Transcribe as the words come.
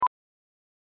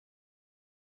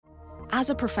As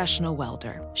a professional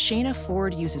welder, Shayna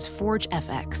Ford uses Forge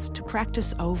FX to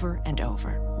practice over and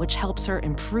over, which helps her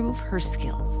improve her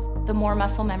skills. The more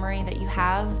muscle memory that you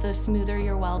have, the smoother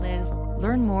your weld is.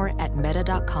 Learn more at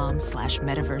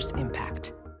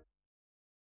meta.com/metaverseimpact.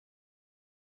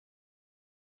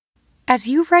 As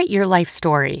you write your life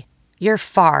story, you're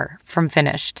far from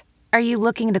finished. Are you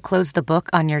looking to close the book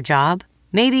on your job?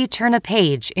 Maybe turn a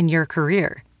page in your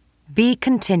career? Be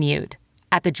continued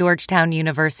at the Georgetown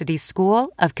University School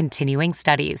of Continuing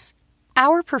Studies.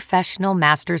 Our professional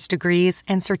master's degrees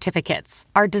and certificates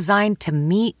are designed to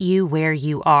meet you where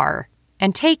you are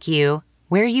and take you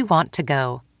where you want to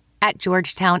go. At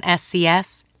Georgetown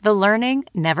SCS, the learning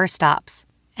never stops,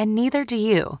 and neither do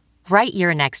you. Write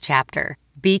your next chapter.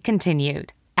 Be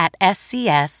continued at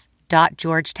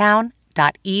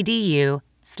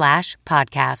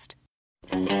scs.georgetown.edu/podcast.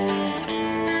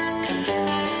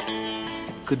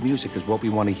 Good music is what we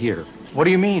want to hear. What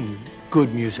do you mean,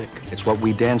 good music? It's what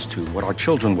we dance to, what our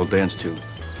children will dance to.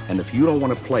 And if you don't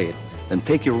want to play it, then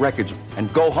take your records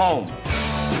and go home.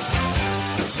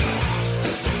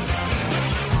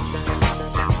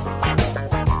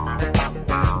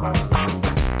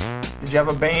 Did you have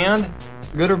a band?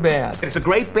 Good or bad? It's a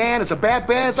great band, it's a bad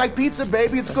band, it's like pizza,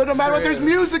 baby. It's good no matter what, there's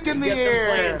music in the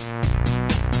air.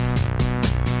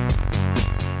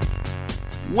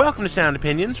 Welcome to Sound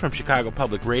Opinions from Chicago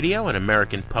Public Radio and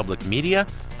American Public Media.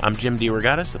 I'm Jim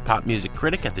DeRogatis, the pop music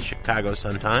critic at the Chicago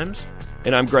Sun-Times.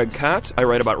 And I'm Greg Kot. I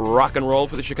write about rock and roll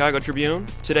for the Chicago Tribune.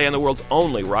 Today on the world's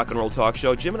only rock and roll talk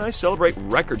show, Jim and I celebrate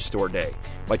Record Store Day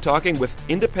by talking with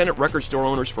independent record store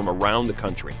owners from around the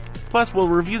country. Plus, we'll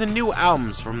review the new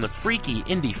albums from the freaky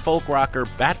indie folk rocker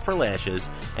Bat for Lashes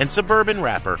and suburban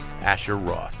rapper Asher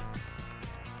Roth.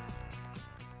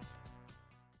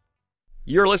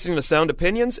 You're listening to Sound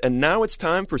Opinions, and now it's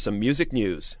time for some music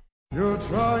news. You're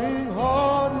trying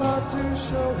hard not to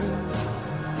show it,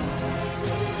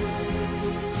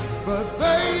 but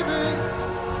baby,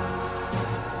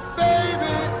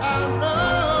 I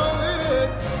know it.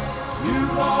 You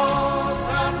lost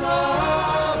that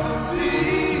love and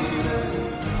feeling.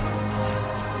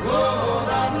 Oh,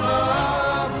 that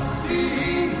love and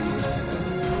feeling.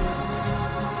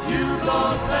 You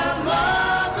lost that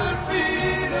love and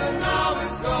feeling. Now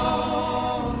it's gone.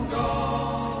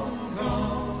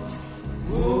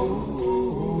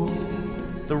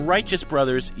 The Righteous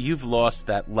Brothers, You've Lost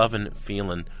That Lovin'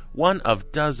 Feelin', one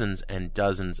of dozens and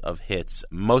dozens of hits,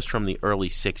 most from the early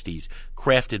 60s,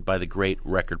 crafted by the great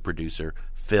record producer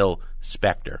Phil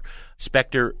Spector.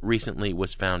 Spector recently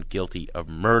was found guilty of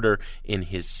murder in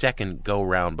his second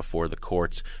go-round before the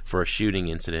courts for a shooting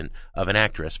incident of an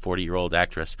actress, 40-year-old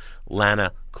actress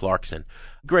Lana Clarkson.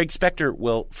 Greg, Spector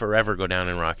will forever go down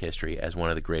in rock history as one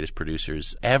of the greatest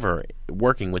producers ever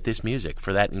working with this music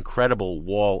for that incredible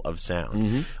wall of sound.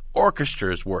 Mm-hmm.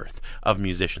 Orchestra's worth of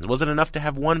musicians. Was it enough to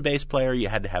have one bass player? You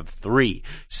had to have three.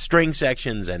 String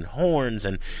sections and horns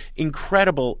and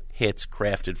incredible hits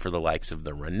crafted for the likes of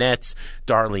the Ronettes,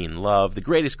 Darlene Love, the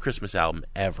greatest Christmas album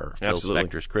ever, Absolutely. Phil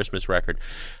Spector's Christmas record.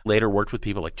 Later worked with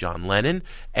people like John Lennon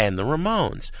and the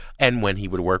Ramones. And when he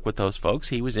would work with those folks,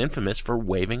 he was infamous for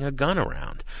waving a gun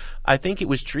around. I think it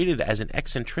was treated as an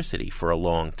eccentricity for a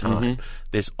long time. Mm-hmm.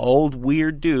 This old,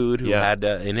 weird dude who had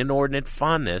an inordinate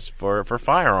fondness for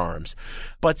firearms.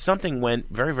 But something went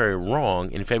very, very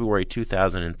wrong in February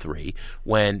 2003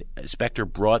 when Spector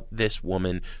brought this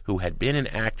woman who had been an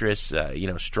actress,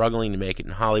 struggling to make it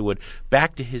in Hollywood,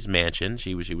 back to his mansion.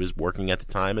 She was working at the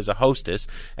time as a hostess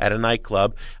at a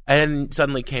nightclub, and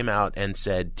suddenly came out and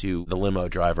said to the limo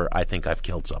driver, "I think I've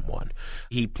killed someone."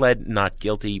 He pled not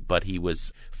guilty, but he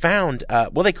was found,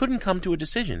 they couldn't come to a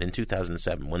decision in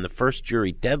 2007 when the first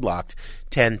jury deadlocked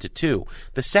 10-2.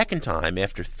 The second time,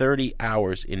 after 30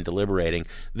 hours in deliberating,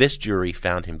 this jury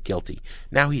found him guilty.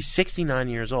 Now he's 69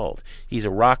 years old. He's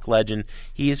a rock legend.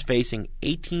 He is facing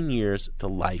 18 years to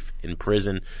life in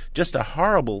prison. Just a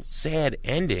horrible, sad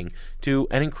ending to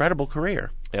an incredible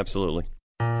career. Absolutely.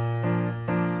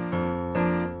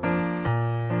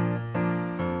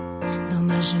 Dans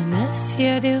ma jeunesse, il y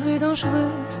a des rues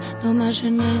dangereuses. Dans ma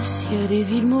jeunesse, il y a des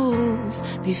villes moroses,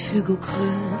 des fugues au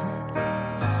creux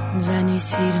de la nuit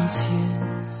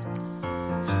silencieuse.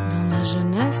 Dans ma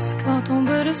jeunesse, quand tombe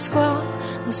le soir,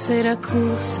 oh, c'est la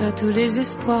course à tous les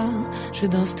espoirs. Je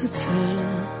danse toute seule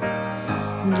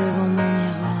devant mon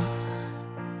miroir.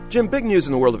 Jim, big news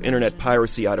in the world of internet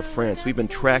piracy out of France. We've been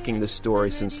tracking this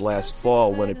story since last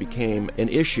fall when it became an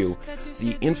issue.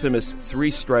 The infamous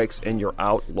 3 strikes and you're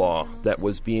out law that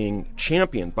was being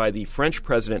championed by the French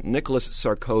president Nicolas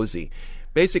Sarkozy.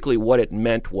 Basically what it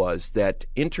meant was that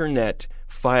internet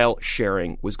file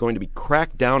sharing was going to be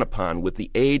cracked down upon with the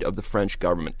aid of the French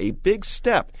government, a big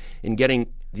step in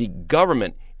getting the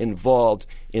government involved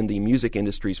in the music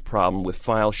industry's problem with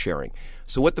file sharing.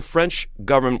 So what the French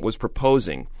government was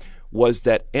proposing was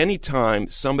that any time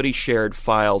somebody shared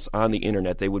files on the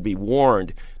internet, they would be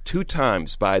warned 2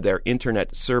 times by their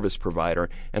internet service provider,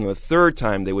 and the 3rd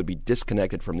time they would be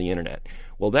disconnected from the internet.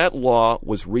 Well, that law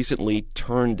was recently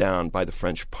turned down by the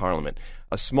French Parliament.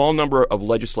 A small number of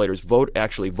legislators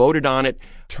actually voted on it,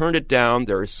 turned it down.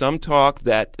 There is some talk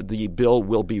that the bill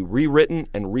will be rewritten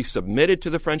and resubmitted to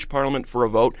the French Parliament for a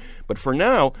vote. But for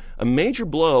now, a major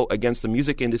blow against the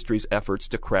music industry's efforts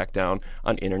to crack down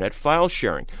on internet file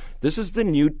sharing. This is the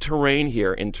new terrain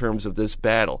here in terms of this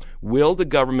battle. Will the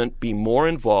government be more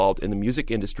involved in the music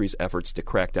industry's efforts to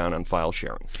crack down on file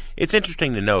sharing? It's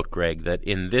interesting to note, Greg, that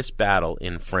in this battle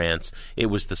in France, it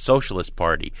was the Socialist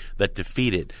Party that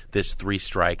defeated this 3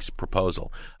 strikes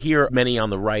proposal. Here, many on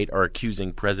the right are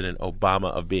accusing President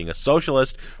Obama of being a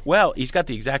socialist. Well, he's got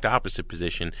the exact opposite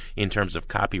position in terms of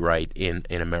copyright in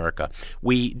America.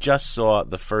 We just saw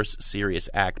the first serious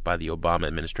act by the Obama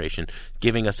administration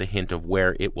giving us a hint of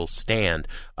where it will stand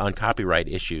on copyright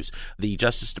issues. The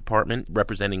Justice Department,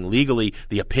 representing legally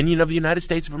the opinion of the United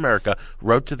States of America,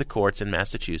 wrote to the courts in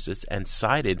Massachusetts and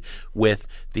sided with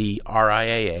the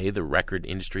RIAA, the Record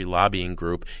Industry Lobbying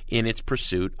Group, in its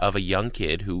pursuit of a young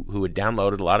kid who had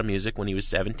downloaded a lot of music when he was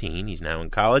 17. He's now in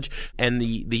college. And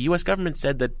the U.S. government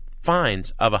said that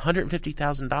fines of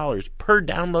 $150,000 per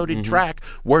downloaded track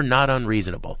were not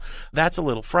unreasonable. That's a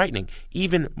little frightening.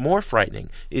 Even more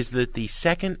frightening is that the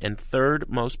second and third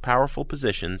most powerful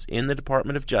positions in the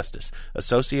Department of Justice,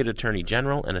 Associate Attorney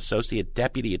General and Associate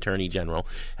Deputy Attorney General,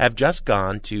 have just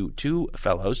gone to 2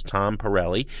 fellows, Tom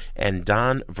Pirelli and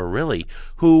Don Verrilli,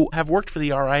 who have worked for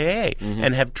the RIAA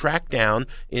and have tracked down,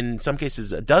 in some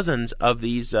cases, dozens of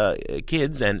these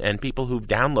kids and people who've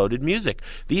downloaded music.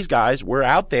 These guys were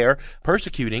out there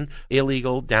persecuting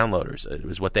illegal downloaders. It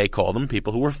was what they call them.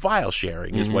 People who were file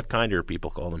sharing is what kinder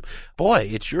people call them. Boy,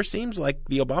 it sure seems like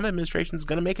the Obama administration is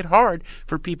going to make it hard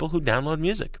for people who download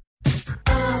music.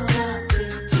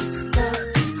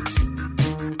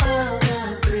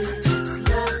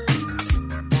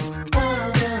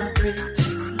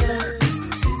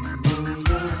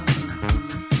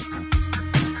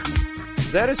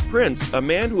 That is Prince, a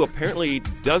man who apparently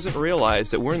doesn't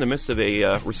realize that we're in the midst of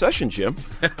a recession, Jim.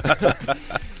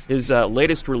 His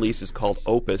latest release is called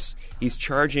Opus. He's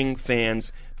charging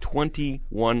fans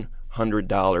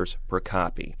 $2,100 per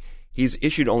copy. He's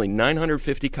issued only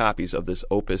 950 copies of this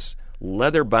Opus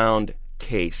leather-bound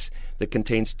case that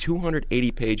contains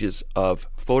 280 pages of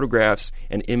photographs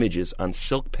and images on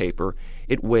silk paper.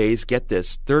 It weighs, get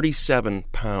this, 37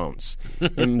 pounds.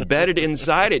 Embedded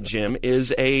inside it, Jim,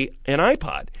 is an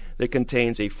iPod that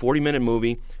contains a 40-minute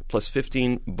movie plus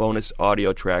 15 bonus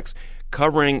audio tracks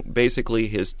covering basically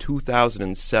his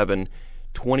 2007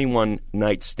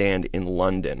 21-night stand in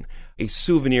London, a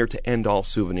souvenir to end all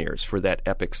souvenirs for that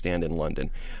epic stand in London.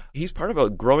 He's part of a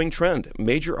growing trend.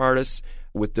 Major artists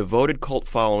with devoted cult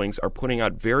followings are putting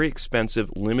out very expensive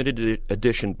limited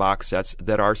edition box sets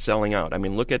that are selling out. I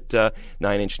mean, look at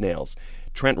 9 Inch Nails.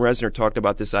 Trent Reznor talked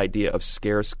about this idea of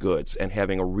scarce goods and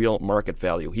having a real market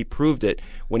value. He proved it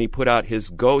when he put out his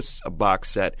Ghosts box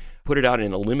set, put it out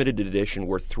in a limited edition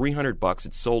worth $300.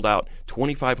 It sold out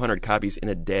 2,500 copies in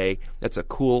a day. That's a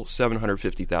cool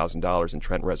 $750,000 in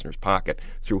Trent Reznor's pocket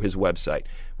through his website.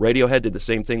 Radiohead did the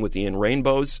same thing with the In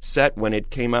Rainbows set when it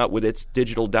came out with its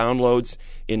digital downloads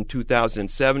in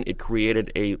 2007. It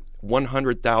created a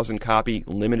 100,000 copy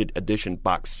limited edition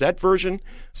box set version,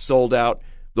 sold out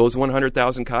those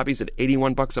 100,000 copies at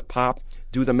 $81 a pop.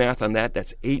 Do the math on that.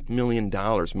 That's $8 million,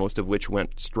 most of which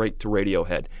went straight to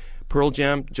Radiohead. Pearl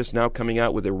Jam just now coming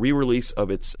out with a re-release of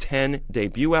its 10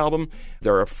 debut album.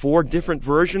 There are 4 different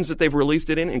versions that they've released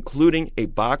it in, including a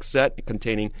box set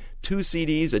containing 2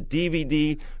 CDs, a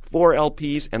DVD, 4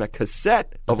 LPs, and a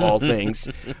cassette, of all things,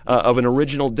 of an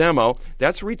original demo.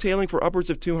 That's retailing for upwards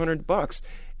of $200.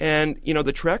 And, you know,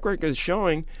 the track record is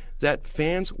showing that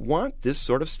fans want this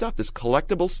sort of stuff, this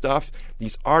collectible stuff,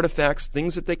 these artifacts,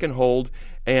 things that they can hold,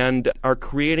 and are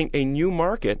creating a new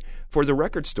market for the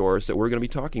record stores that we're going to be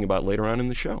talking about later on in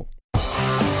the show.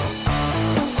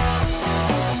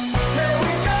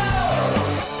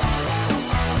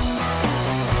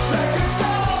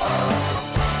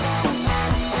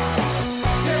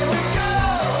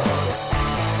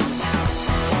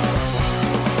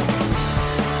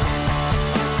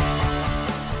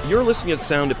 You're listening to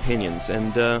Sound Opinions,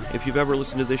 and if you've ever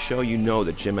listened to this show, you know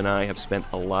that Jim and I have spent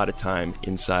a lot of time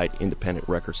inside independent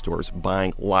record stores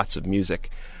buying lots of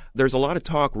music. There's a lot of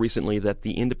talk recently that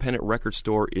the independent record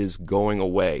store is going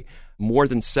away. More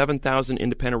than 7,000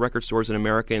 independent record stores in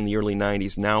America in the early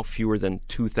 90s, now fewer than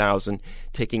 2,000,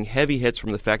 taking heavy hits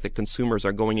from the fact that consumers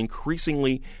are going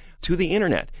increasingly to the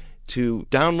internet to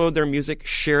download their music,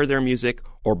 share their music,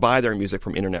 or buy their music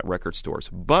from internet record stores.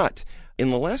 But in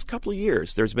the last couple of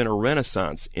years, there's been a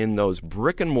renaissance in those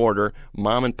brick-and-mortar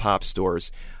mom-and-pop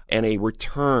stores and a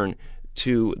return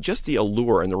to just the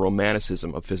allure and the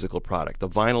romanticism of physical product. The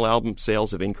vinyl album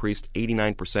sales have increased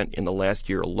 89% in the last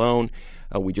year alone.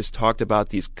 We just talked about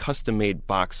these custom-made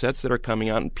box sets that are coming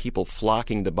out and people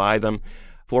flocking to buy them.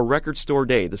 For Record Store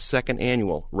Day, the second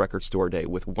annual Record Store Day,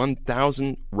 with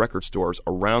 1,000 record stores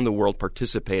around the world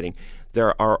participating,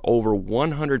 there are over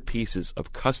 100 pieces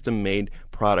of custom-made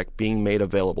product being made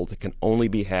available that can only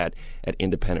be had at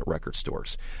independent record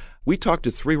stores. We talked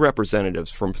to 3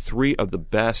 representatives from 3 of the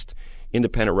best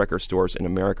independent record stores in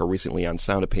America recently on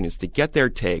Sound Opinions to get their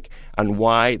take on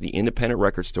why the independent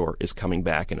record store is coming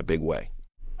back in a big way.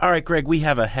 All right, Greg, we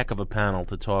have a heck of a panel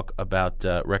to talk about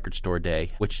Record Store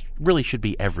Day, which really should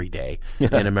be every day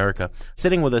in America.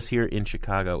 Sitting with us here in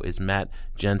Chicago is Matt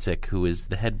Jensick, who is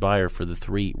the head buyer for the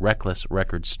 3 Reckless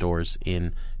record stores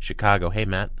in Chicago. Hey,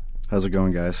 Matt. How's it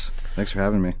going, guys? Thanks for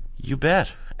having me. You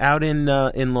bet. Out in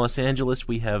Los Angeles,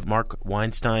 we have Mark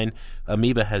Weinstein.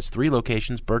 Amoeba has 3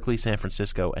 locations, Berkeley, San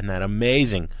Francisco, and that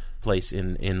amazing place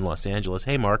in Los Angeles.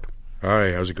 Hey, Mark.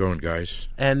 Hi, how's it going, guys?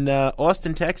 And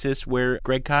Austin, Texas, where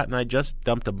Greg Cott and I just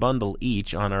dumped a bundle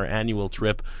each on our annual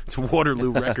trip to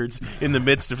Waterloo Records in the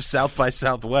midst of South by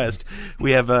Southwest.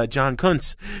 We have John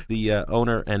Kuntz, the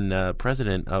owner and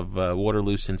president of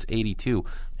Waterloo since '82.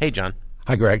 Hey, John.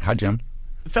 Hi, Greg. Hi, Jim.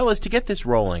 Fellas, to get this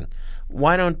rolling,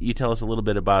 why don't you tell us a little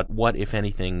bit about what, if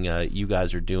anything, you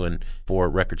guys are doing for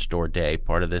Record Store Day,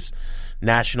 part of this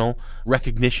national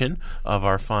recognition of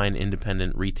our fine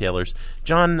independent retailers.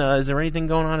 John, is there anything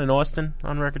going on in Austin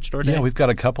on Record Store Day? Yeah, we've got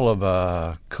a couple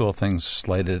of cool things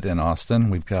slated in Austin.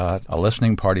 We've got a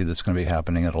listening party that's going to be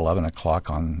happening at 11 o'clock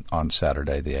on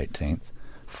Saturday the 18th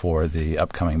for the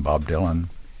upcoming Bob Dylan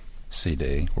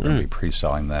CD. We're going to be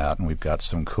pre-selling that, and we've got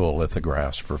some cool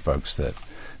lithographs for folks that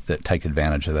take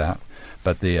advantage of that.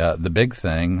 But the big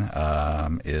thing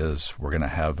is we're going to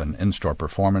have an in-store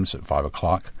performance at 5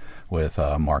 o'clock with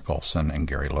Mark Olson and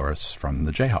Gary Louris from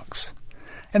the Jayhawks.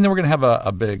 And then we're going to have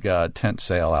a big tent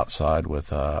sale outside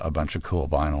with a bunch of cool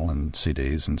vinyl and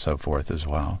CDs and so forth as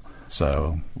well.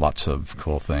 So lots of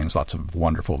cool things, lots of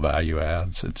wonderful value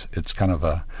adds. It's kind of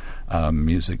a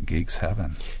music geek's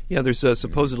heaven. Yeah, there's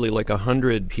supposedly like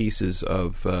 100 pieces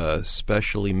of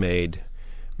specially made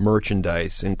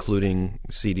merchandise, including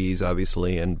CDs,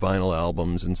 obviously, and vinyl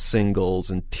albums and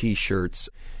singles and T-shirts,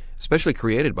 especially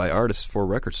created by artists for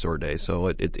Record Store Day. So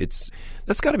it's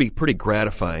that's got to be pretty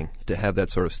gratifying to have that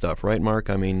sort of stuff, right, Mark?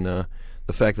 I mean, the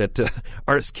fact that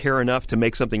artists care enough to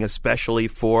make something especially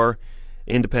for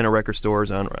independent record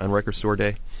stores on Record Store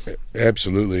Day?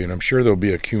 Absolutely, and I'm sure there'll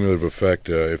be a cumulative effect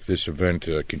if this event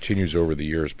continues over the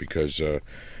years because,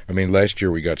 last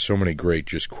year we got so many great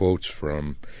just quotes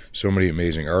from so many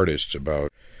amazing artists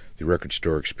about the record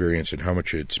store experience and how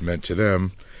much it's meant to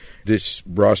them. This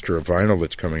roster of vinyl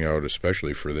that's coming out,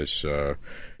 especially for this,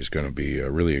 is going to be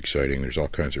really exciting. There's all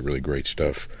kinds of really great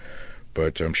stuff.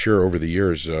 But I'm sure over the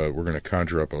years we're going to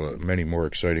conjure up many more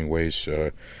exciting ways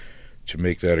to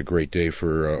make that a great day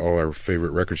for all our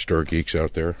favorite record store geeks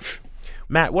out there.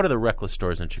 Matt, what are the Reckless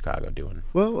stores in Chicago doing?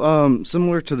 Well,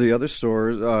 similar to the other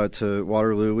stores, to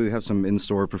Waterloo, we have some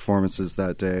in-store performances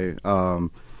that day.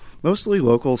 Mostly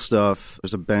local stuff.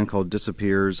 There's a band called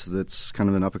Disappears that's kind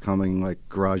of an up-and-coming, like,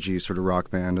 garagey sort of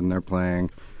rock band, and they're playing.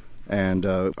 And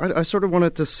I sort of want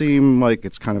it to seem like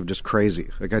it's kind of just crazy.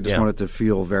 Like, I just want it to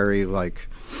feel very, like,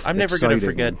 I'm never going to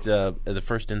forget the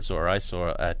first in-store I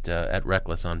saw at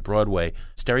Reckless on Broadway.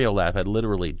 Stereolab had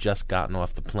literally just gotten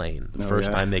off the plane the first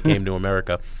time they came to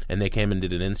America, and they came and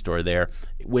did an in-store there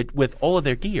with all of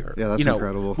their gear. Yeah, that's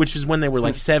incredible. Which is when they were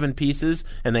like 7 pieces,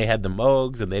 and they had the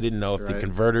Moogs, and they didn't know if the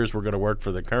converters were going to work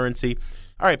for the currency.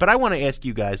 All right, but I want to ask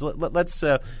you guys, let's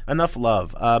enough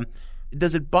love.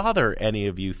 Does it bother any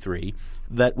of you 3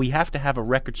 that we have to have a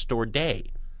Record Store Day?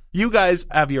 You guys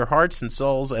have your hearts and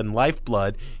souls and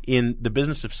lifeblood in the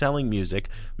business of selling music.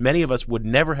 Many of us would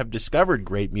never have discovered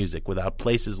great music without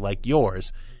places like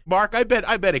yours. Mark, I bet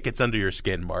it gets under your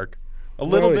skin, Mark. A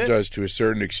little bit? It does to a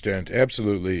certain extent.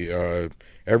 Absolutely.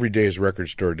 Every day is Record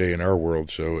Store Day in our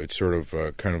world, so it's sort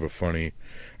of kind of a funny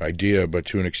idea, but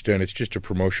to an extent it's just a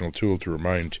promotional tool to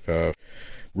remind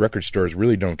record stores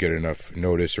really don't get enough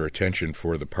notice or attention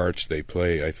for the parts they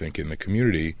play, I think, in the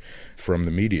community from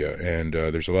the media. And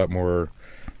there's a lot more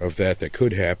of that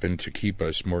could happen to keep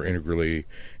us more integrally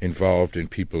involved in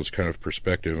people's kind of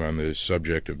perspective on the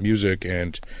subject of music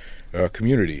and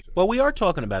community. Well, we are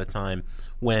talking about a time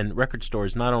when record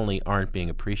stores not only aren't being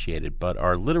appreciated, but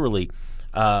are literally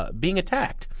being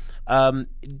attacked.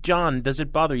 John, does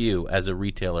it bother you as a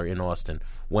retailer in Austin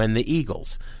when the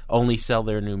Eagles only sell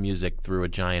their new music through a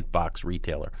giant box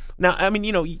retailer? Now, I mean,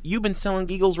 you've been selling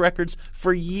Eagles records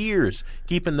for years,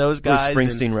 keeping those guys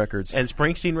Springsteen records, right.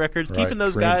 Keeping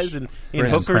those Prince, guys and Prince,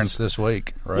 hookers. Prince this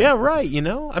week, right? Yeah, right.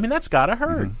 I mean, that's gotta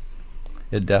hurt.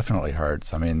 Mm-hmm. It definitely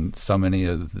hurts. I mean, so many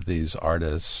of these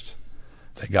artists,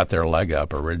 they got their leg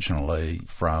up originally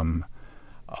from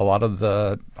a lot of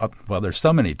there's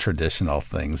so many traditional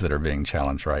things that are being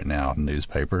challenged right now.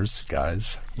 Newspapers,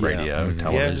 guys, radio,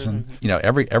 television. Yeah.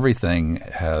 Everything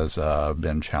has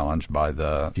been challenged by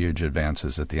the huge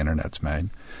advances that the Internet's made.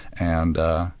 And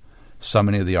so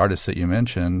many of the artists that you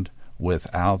mentioned,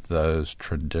 without those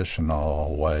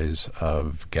traditional ways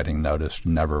of getting noticed,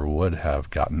 never would have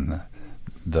gotten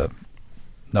the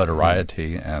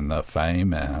notoriety and the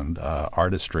fame and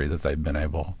artistry that they've been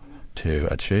able to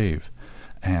achieve.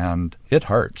 And it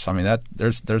hurts. I mean,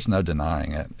 there's no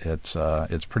denying it.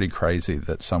 It's pretty crazy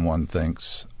that someone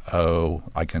thinks, oh,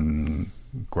 I can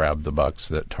grab the bucks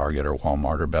that Target or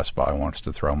Walmart or Best Buy wants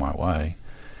to throw my way.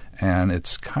 And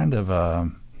it's kind of I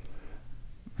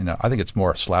think it's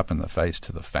more a slap in the face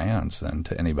to the fans than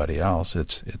to anybody else.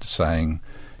 It's saying,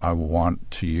 I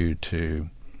want you to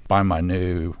buy my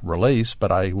new release,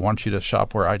 but I want you to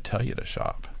shop where I tell you to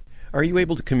shop. Are you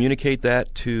able to communicate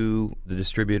that to the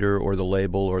distributor or the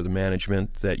label or the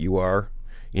management that you are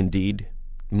indeed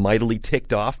mightily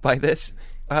ticked off by this?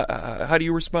 How do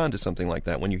you respond to something like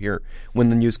that when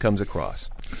the news comes across?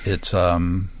 It's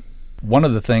one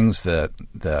of the things that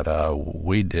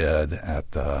we did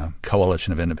at the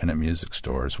Coalition of Independent Music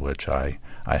Stores, which I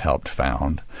helped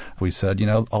found. We said,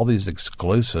 all these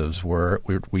exclusives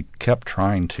we kept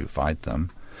trying to fight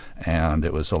them, and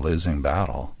it was a losing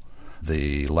battle.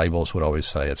 The labels would always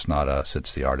say it's not us,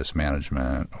 it's the artist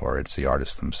management, or it's the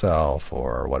artist themselves,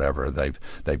 or whatever.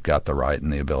 They've got the right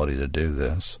and the ability to do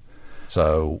this.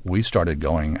 So we started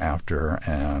going after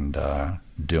and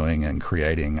doing and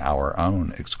creating our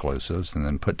own exclusives, and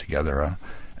then put together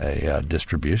a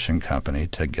distribution company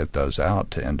to get those out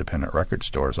to independent record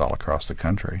stores all across the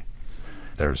country.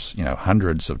 There's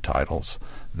hundreds of titles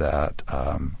that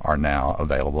are now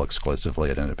available exclusively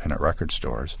at independent record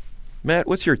stores. Matt,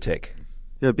 what's your take?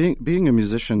 Yeah, being a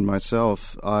musician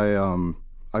myself,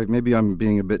 I maybe I'm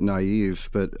being a bit naive,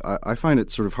 but I find it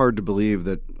sort of hard to believe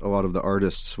that a lot of the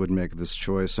artists would make this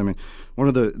choice. I mean, one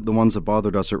of the ones that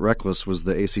bothered us at Reckless was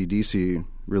the AC/DC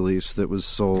release that was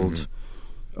sold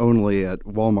only at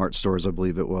Walmart stores, I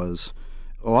believe it was.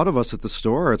 A lot of us at the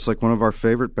store, it's like one of our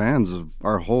favorite bands of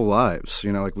our whole lives.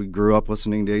 Like we grew up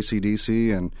listening to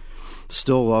AC/DC and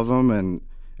still love them, and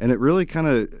it really kind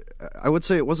of, I would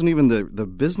say it wasn't even the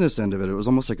business end of it. It was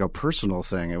almost like a personal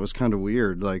thing. It was kind of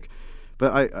weird.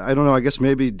 But I don't know. I guess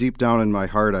maybe deep down in my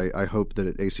heart, I hope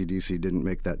that AC/DC didn't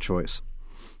make that choice.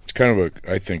 It's kind of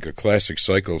I think a classic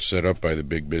cycle set up by the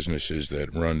big businesses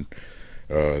that run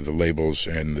the labels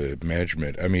and the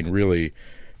management. I mean, really,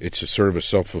 it's a sort of a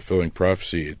self-fulfilling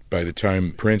prophecy. By the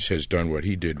time Prince has done what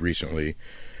he did recently,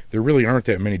 there really aren't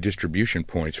that many distribution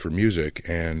points for music,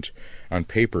 and on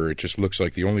paper, it just looks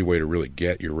like the only way to really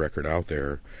get your record out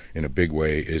there in a big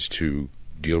way is to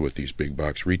deal with these big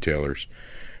box retailers.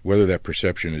 Whether that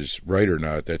perception is right or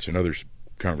not, that's another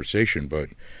conversation, but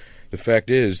the fact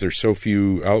is there's so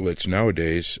few outlets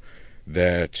nowadays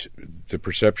that the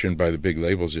perception by the big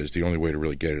labels is the only way to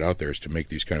really get it out there is to make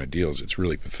these kind of deals. It's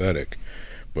really pathetic,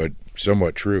 but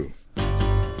somewhat true.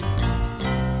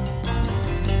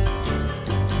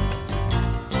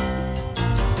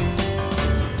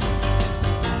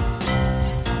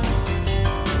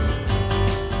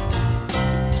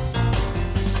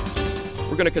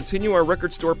 We're going to continue our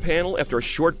record store panel after a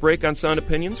short break on Sound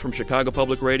Opinions from Chicago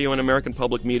Public Radio and American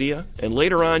Public Media. And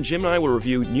later on, Jim and I will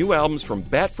review new albums from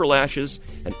Bat for Lashes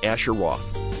and Asher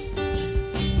Roth.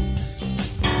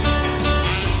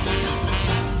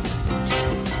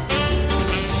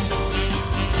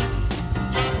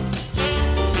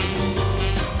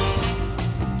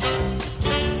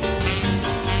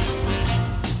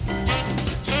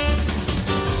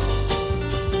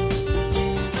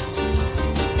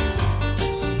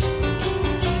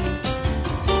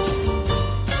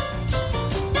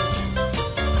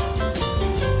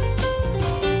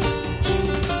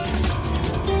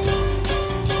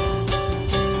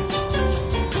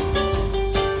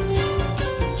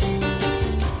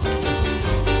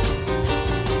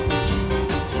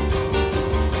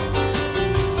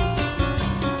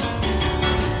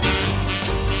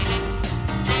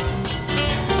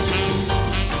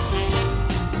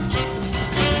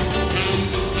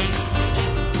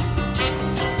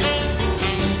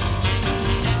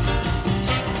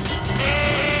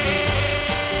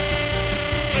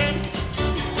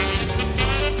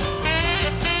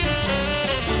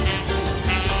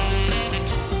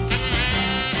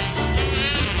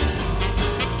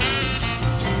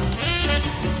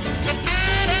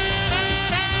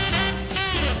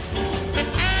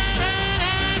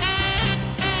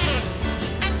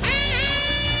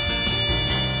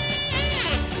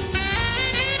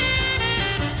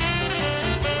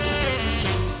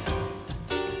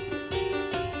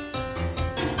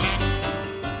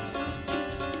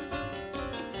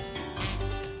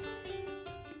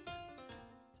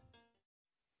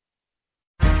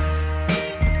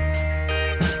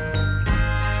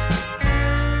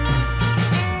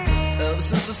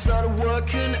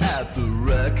 at the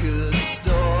record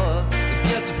store. I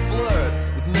get to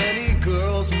flirt with many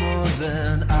girls more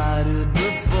than I did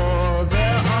before.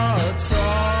 There are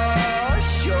tall,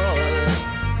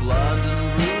 short, blonde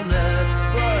and brunette,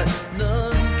 but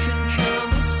none can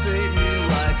conversate me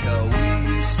like how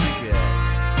we used to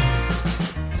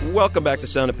get. Welcome back to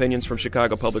Sound Opinions from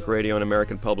Chicago Public Radio and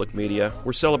American Public Media.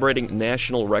 We're celebrating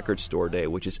National Record Store Day,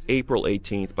 which is April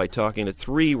 18th, by talking to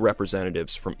 3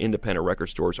 representatives from independent record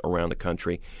stores around the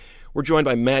country. We're joined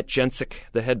by Matt Jensick,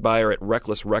 the head buyer at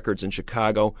Reckless Records in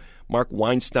Chicago, Mark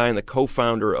Weinstein, the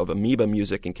co-founder of Amoeba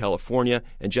Music in California,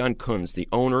 and John Kunz, the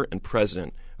owner and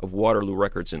president of Waterloo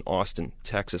Records in Austin,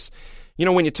 Texas. You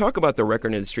know, when you talk about the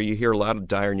record industry, you hear a lot of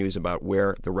dire news about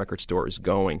where the record store is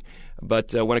going.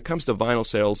 But when it comes to vinyl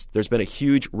sales, there's been a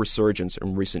huge resurgence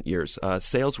in recent years.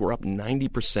 Sales were up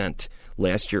 90%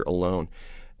 last year alone.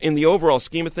 In the overall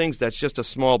scheme of things, that's just a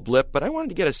small blip, but I wanted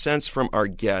to get a sense from our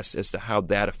guests as to how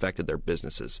that affected their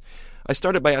businesses. I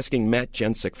started by asking Matt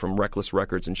Jensick from Reckless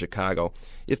Records in Chicago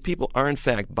if people are in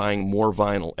fact buying more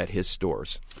vinyl at his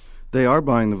stores. They are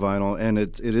buying the vinyl, and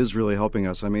it is really helping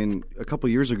us. I mean, a couple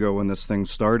years ago when this thing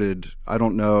started, I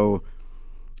don't know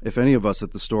if any of us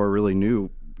at the store really knew,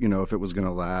 if it was going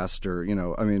to last or,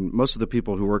 I mean, most of the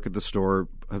people who work at the store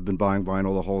have been buying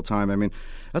vinyl the whole time. I mean,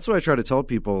 that's what I try to tell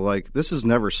people, like, this has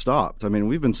never stopped. I mean,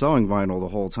 we've been selling vinyl the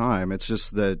whole time. It's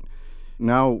just that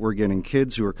now we're getting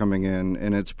kids who are coming in,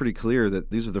 and it's pretty clear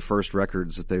that these are the first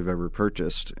records that they've ever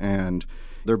purchased. And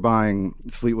they're buying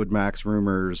Fleetwood Mac's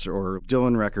Rumors or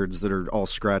Dylan records that are all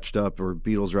scratched up or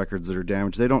Beatles records that are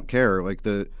damaged. They don't care. Like,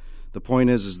 the point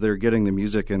is they're getting the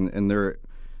music and they're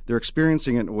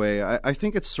experiencing it in a way. I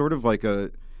think it's sort of like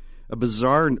a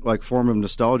bizarre like form of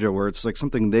nostalgia where it's like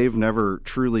something they've never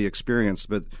truly experienced,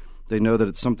 but they know that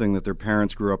it's something that their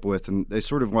parents grew up with, and they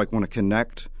sort of like want to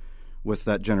connect with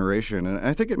that generation. And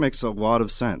I think it makes a lot of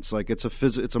sense. Like, it's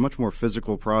a much more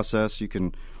physical process. You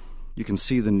can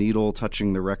see the needle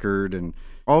touching the record, and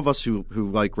all of us who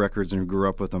like records and who grew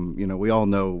up with them, we all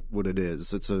know what it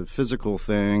is. It's a physical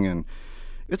thing, and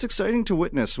it's exciting to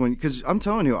witness because I'm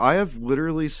telling you, I have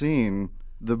literally seen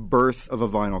the birth of a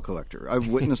vinyl collector. I've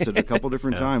witnessed it a couple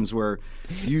different times where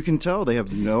you can tell they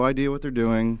have no idea what they're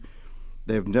doing.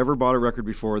 They've never bought a record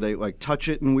before. They like touch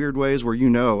it in weird ways where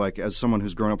like as someone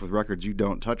who's grown up with records, you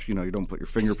don't touch, you don't put your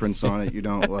fingerprints on it, you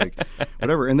don't like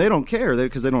whatever, and they don't care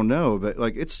because they don't know. But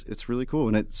like it's really cool,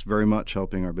 and it's very much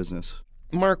helping our business.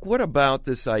 Mark, what about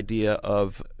this idea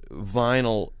of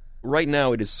vinyl? Right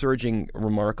now, it is surging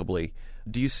remarkably.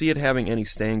 Do you see it having any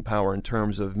staying power in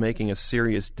terms of making a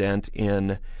serious dent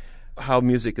in how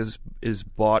music is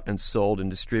bought and sold and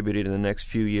distributed in the next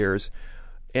few years?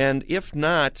 And if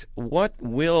not, what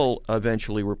will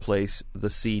eventually replace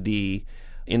the CD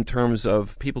in terms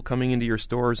of people coming into your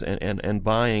stores and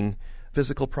buying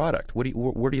physical product?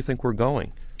 Where do you think we're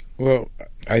going? Well,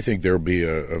 I think there will be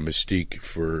a mystique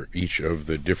for each of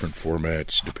the different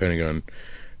formats depending on,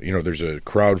 there's a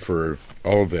crowd for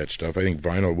all of that stuff. I think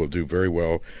vinyl will do very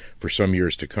well for some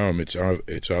years to come. It's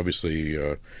obviously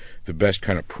the best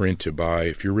kind of print to buy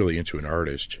if you're really into an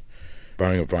artist.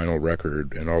 Buying a vinyl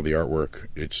record and all the artwork,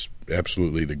 it's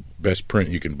absolutely the best print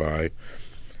you can buy.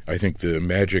 I think the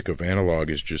magic of analog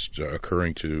is just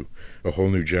occurring to a whole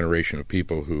new generation of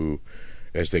people who,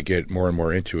 as they get more and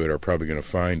more into it, are probably going to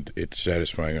find it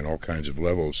satisfying on all kinds of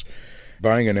levels.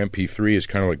 Buying an MP3 is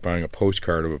kind of like buying a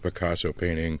postcard of a Picasso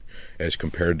painting as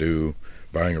compared to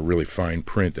buying a really fine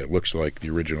print that looks like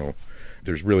the original.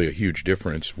 There's really a huge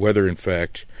difference. Whether, in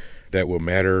fact, that will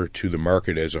matter to the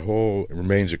market as a whole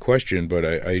remains a question, but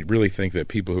I really think that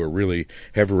people who are really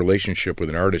have a relationship with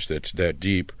an artist that's that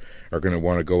deep are going to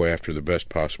want to go after the best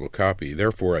possible copy.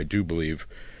 Therefore, I do believe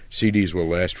CDs will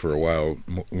last for a while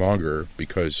longer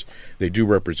because they do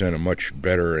represent a much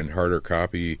better and harder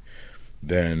copy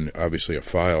than, obviously, a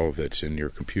file that's in your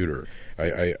computer.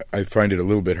 I find it a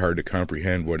little bit hard to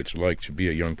comprehend what it's like to be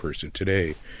a young person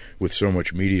today with so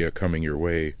much media coming your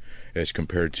way as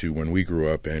compared to when we grew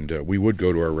up, and we would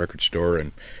go to our record store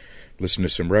and listen to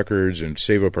some records and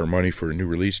save up our money for a new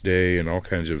release day and all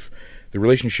kinds of... The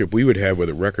relationship we would have with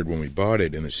a record when we bought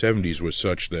it in the 70s was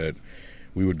such that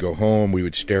we would go home, we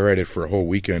would stare at it for a whole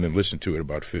weekend and listen to it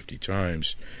about 50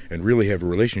 times and really have a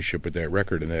relationship with that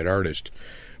record and that artist.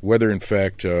 Whether, in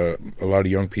fact, a lot of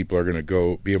young people are going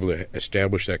to be able to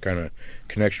establish that kind of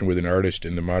connection with an artist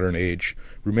in the modern age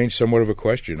remains somewhat of a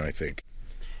question, I think.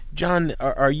 John,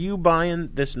 are you buying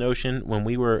this notion? When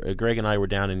Greg and I were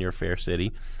down in your fair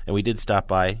city, and we did stop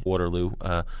by Waterloo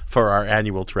for our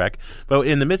annual trek, but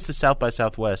in the midst of South by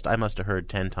Southwest, I must have heard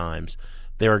 10 times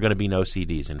there are going to be no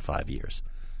CDs in 5 years.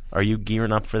 Are you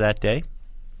gearing up for that day?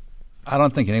 I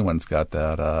don't think anyone's got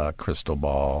that crystal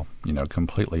ball,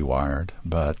 completely wired.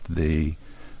 But the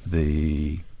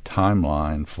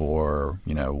timeline for,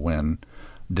 when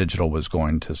digital was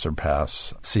going to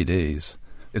surpass CDs,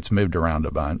 it's moved around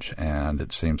a bunch, and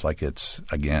it seems like it's,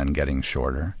 again, getting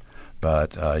shorter.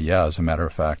 But, as a matter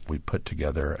of fact, we put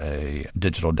together a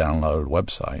digital download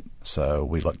website. So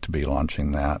we look to be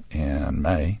launching that in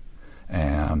May.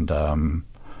 And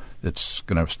it's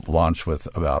going to launch with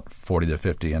about 40 to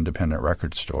 50 independent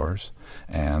record stores.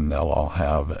 And they'll all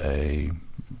have a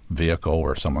vehicle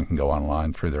where someone can go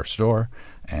online through their store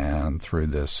and through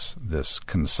this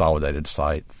consolidated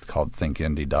site called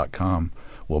thinkindie.com,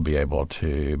 we'll be able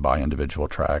to buy individual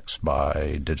tracks,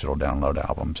 buy digital download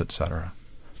albums, etc.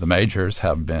 The majors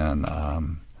have been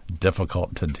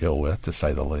difficult to deal with, to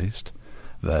say the least.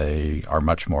 They are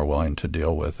much more willing to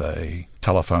deal with a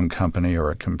telephone company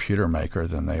or a computer maker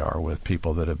than they are with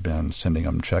people that have been sending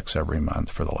them checks every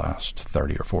month for the last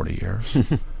 30 or 40 years.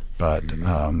 But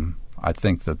I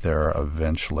think that they're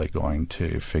eventually going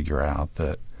to figure out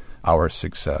that our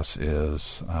success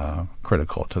is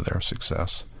critical to their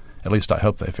success. At least I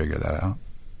hope they figure that out.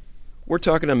 We're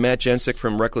talking to Matt Jensic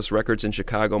from Reckless Records in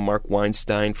Chicago, Mark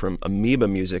Weinstein from Amoeba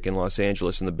Music in Los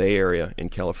Angeles in the Bay Area in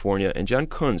California, and John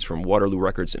Kunz from Waterloo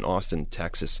Records in Austin,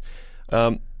 Texas.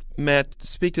 Matt,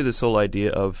 speak to this whole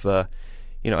idea of,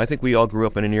 I think we all grew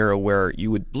up in an era where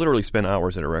you would literally spend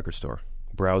hours at a record store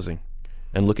browsing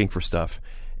and looking for stuff.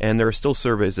 And there are still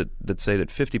surveys that say that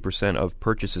 50% of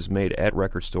purchases made at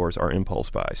record stores are impulse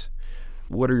buys.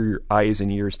 What are your eyes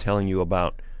and ears telling you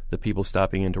about the people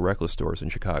stopping into Reckless stores in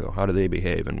Chicago? How do they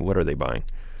behave, and what are they buying?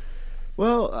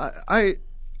 Well,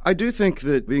 I do think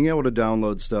that being able to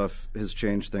download stuff has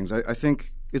changed things. I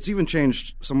think it's even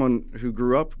changed someone who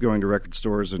grew up going to record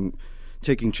stores and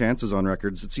taking chances on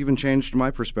records. It's even changed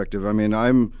my perspective. I mean,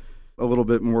 I'm a little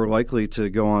bit more likely to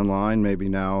go online maybe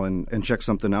now and check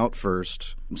something out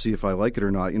first and see if I like it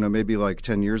or not. Maybe like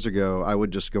 10 years ago, I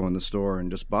would just go in the store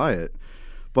and just buy it.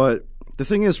 But the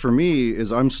thing is, for me,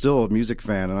 is I'm still a music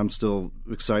fan, and I'm still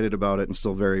excited about it and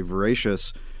still very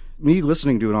voracious. Me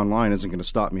listening to it online isn't going to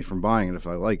stop me from buying it if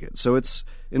I like it. So it's,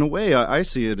 in a way, I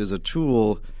see it as a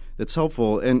tool that's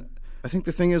helpful. And I think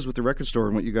the thing is with the record store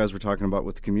and what you guys were talking about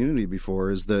with the community before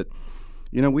is that,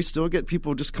 we still get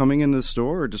people just coming in the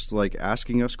store just like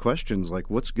asking us questions like,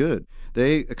 what's good?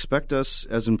 They expect us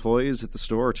as employees at the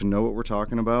store to know what we're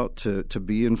talking about, to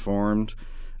be informed.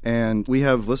 And we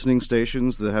have listening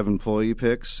stations that have employee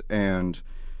picks, and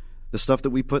the stuff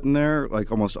that we put in there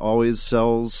like almost always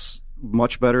sells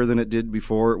much better than it did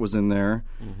before it was in there.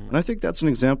 Mm-hmm. And I think that's an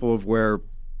example of where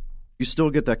you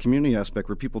still get that community aspect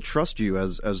where people trust you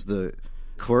as the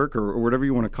clerk or whatever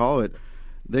you want to call it.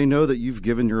 They know that you've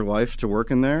given your life to work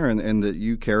in there and that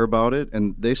you care about it,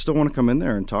 and they still want to come in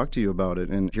there and talk to you about it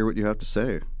and hear what you have to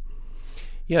say.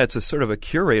 Yeah, it's a sort of a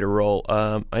curator role.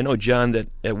 I know, John, that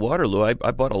at Waterloo,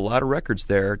 I bought a lot of records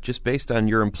there just based on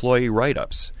your employee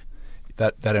write-ups.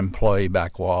 That employee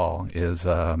back wall is,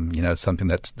 something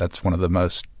that's one of the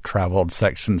most traveled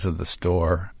sections of the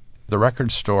store. The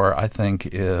record store, I think,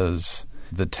 is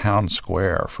the town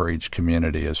square for each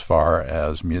community as far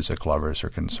as music lovers are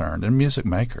concerned, and music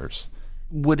makers.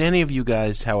 Would any of you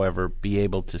guys, however, be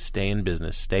able to stay in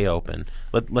business, stay open?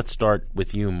 Let's start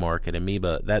with you, Mark, at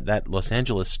Amoeba. That Los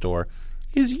Angeles store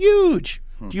is huge,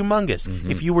 humongous.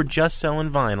 Mm-hmm. If you were just selling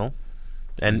vinyl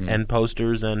and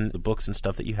posters and the books and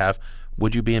stuff that you have,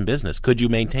 would you be in business? Could you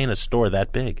maintain a store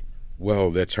that big?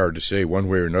 Well, that's hard to say. One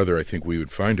way or another, I think we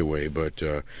would find a way. But,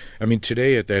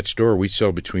 today at that store, we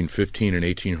sell between 1,500 and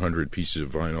 1,800 pieces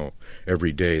of vinyl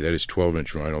every day. That is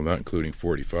 12-inch vinyl, not including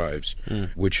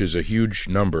 45s, which is a huge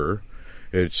number.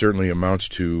 It certainly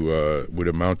would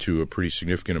amount to a pretty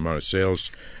significant amount of sales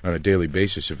on a daily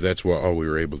basis if that's all we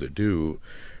were able to do.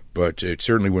 But it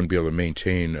certainly wouldn't be able to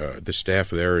maintain. The staff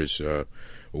there is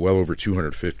well over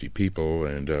 250 people,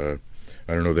 and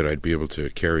I don't know that I'd be able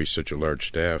to carry such a large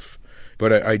staff.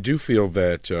 But I do feel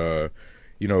that,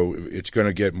 it's going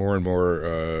to get more and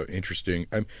more interesting.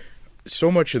 So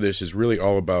much of this is really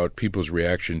all about people's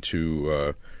reaction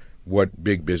to what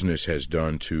big business has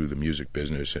done to the music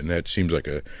business. And that seems like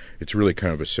it's really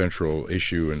kind of a central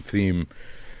issue and theme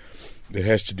that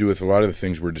has to do with a lot of the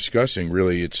things we're discussing.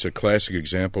 Really, it's a classic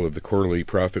example of the quarterly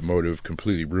profit motive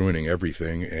completely ruining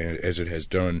everything, as it has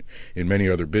done in many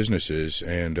other businesses.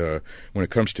 And when it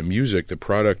comes to music, the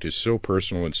product is so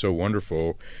personal and so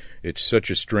wonderful. It's such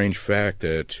a strange fact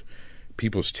that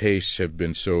people's tastes have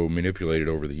been so manipulated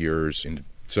over the years in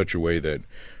such a way that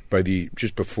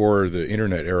just before the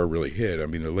internet era really hit, I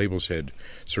mean, the labels had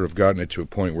sort of gotten it to a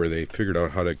point where they figured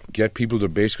out how to get people to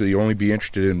basically only be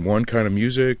interested in one kind of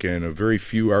music and a very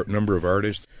few number of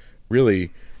artists.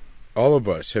 Really, all of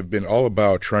us have been all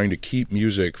about trying to keep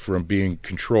music from being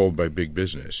controlled by big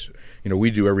business. You know,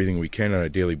 we do everything we can on a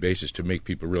daily basis to make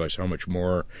people realize how much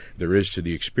more there is to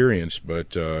the experience,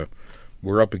 but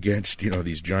we're up against,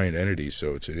 these giant entities,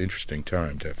 so it's an interesting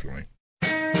time, definitely.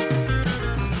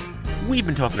 We've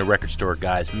been talking to record store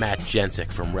guys Matt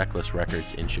Jensick from Reckless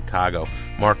Records in Chicago,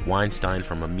 Mark Weinstein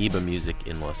from Amoeba Music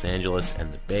in Los Angeles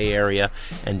and the Bay Area,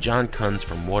 and John Kunz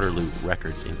from Waterloo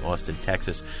Records in Austin,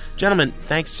 Texas. Gentlemen,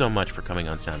 thanks so much for coming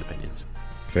on Sound Opinions.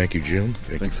 Thank you, Jim.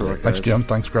 Thanks a lot, guys. Thanks, Jim.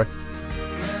 Thanks, Greg.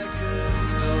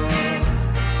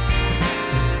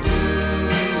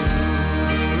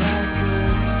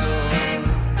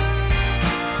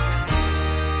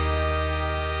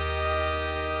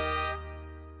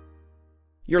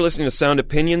 You're listening to Sound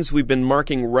Opinions. We've been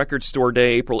marking Record Store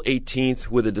Day, April 18th,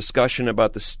 with a discussion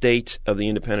about the state of the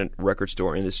independent record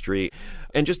store industry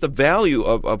and just the value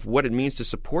of what it means to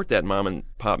support that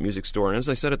mom-and-pop music store. And as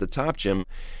I said at the top, Jim,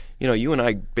 you and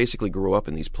I basically grew up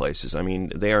in these places. I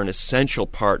mean, they are an essential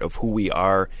part of who we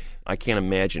are. I can't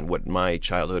imagine what my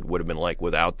childhood would have been like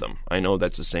without them. I know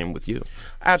that's the same with you.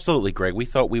 Absolutely, Greg. We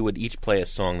thought we would each play a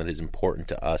song that is important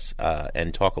to us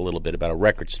and talk a little bit about a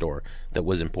record store that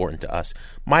was important to us.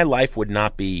 My life would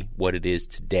not be what it is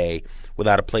today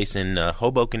without a place in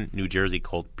Hoboken, New Jersey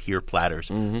called Pier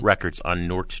Platters Records on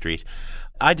Newark Street.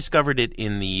 I discovered it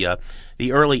in the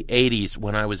early 80s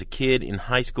when I was a kid in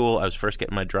high school. I was first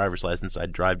getting my driver's license.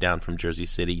 I'd drive down from Jersey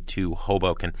City to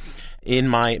Hoboken. In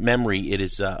my memory, it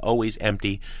is always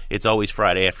empty. It's always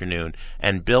Friday afternoon.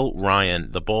 And Bill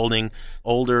Ryan, the balding,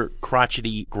 older,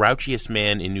 crotchety, grouchiest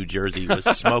man in New Jersey, was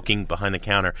smoking behind the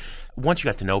counter. Once you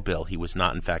got to know Bill, he was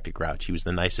not, in fact, a grouch. He was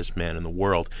the nicest man in the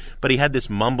world. But he had this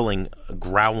mumbling,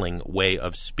 growling way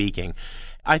of speaking.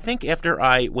 I think after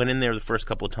I went in there the first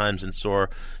couple of times and saw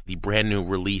the brand new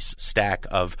release stack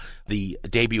of the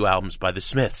debut albums by the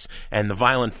Smiths and the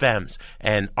Violent Femmes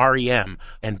and R.E.M.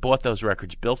 and bought those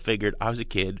records, Bill figured I was a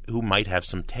kid who might have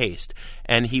some taste.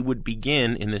 And he would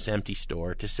begin in this empty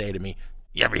store to say to me,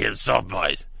 "You ever hear the Soft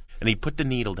Boys?" And he'd put the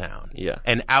needle down. Yeah.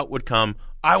 And out would come,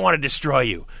 "I Want to Destroy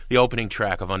You," the opening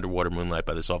track of Underwater Moonlight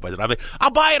by the Soft Boys. And I'd be like, I'll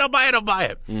buy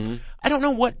it. Mm-hmm. I don't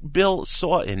know what Bill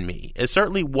saw in me. It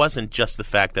certainly wasn't just the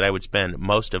fact that I would spend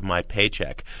most of my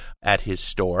paycheck at his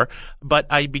store, but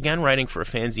I began writing for a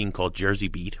fanzine called Jersey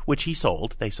Beat, which he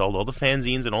sold. They sold all the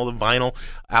fanzines and all the vinyl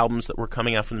albums that were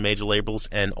coming out from the major labels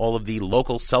and all of the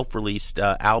local self-released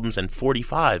albums and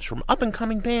 45s from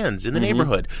up-and-coming bands in the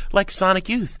neighborhood, like Sonic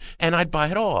Youth, and I'd buy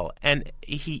it all. And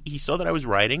he saw that I was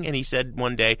writing, and he said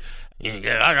one day,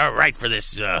 "I'll write for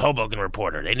this Hoboken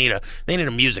Reporter. They need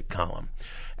a music column."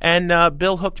 And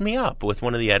Bill hooked me up with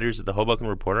one of the editors of the Hoboken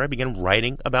Reporter. I began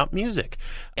writing about music.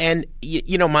 And,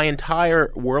 my entire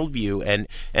worldview and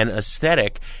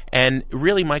aesthetic and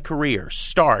really my career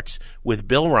starts with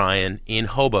Bill Ryan in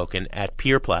Hoboken at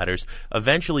Pier Platters,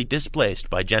 eventually displaced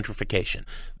by gentrification.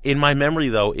 In my memory,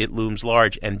 though, it looms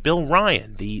large. And Bill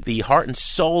Ryan, the heart and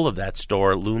soul of that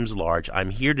store, looms large. I'm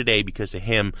here today because of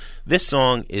him. This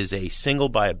song is a single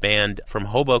by a band from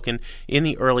Hoboken in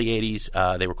the early 80s.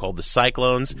 They were called the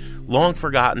Cyclones. Long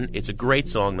forgotten. It's a great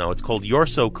song, though. It's called You're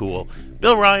So Cool.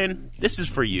 Bill Ryan, this is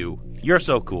for you. You're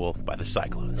So Cool by the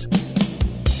Cyclones.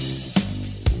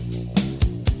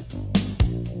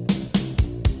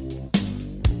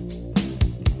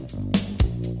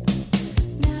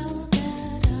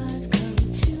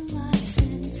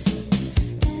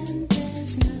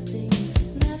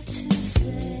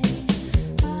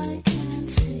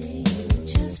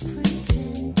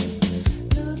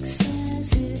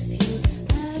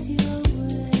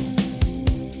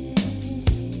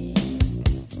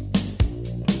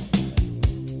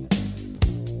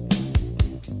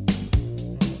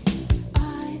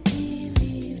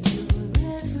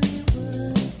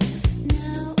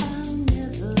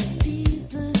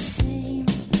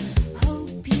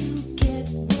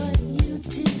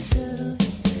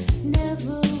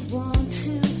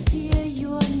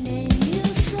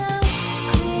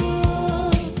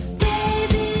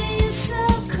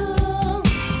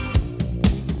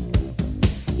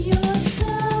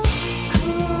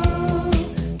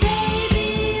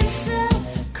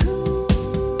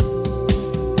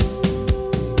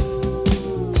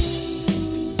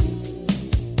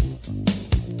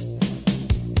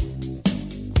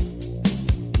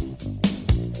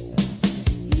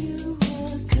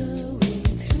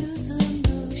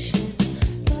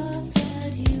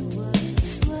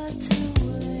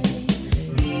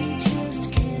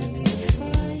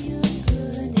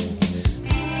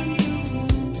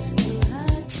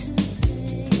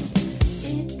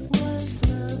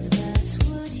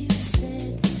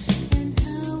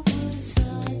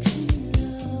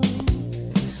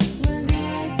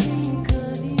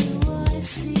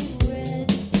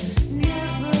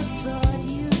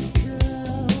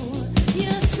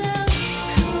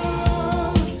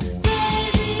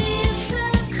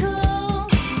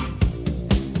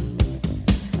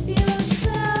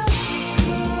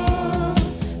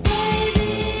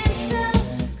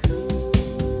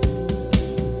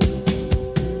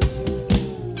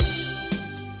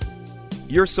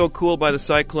 You're So Cool by the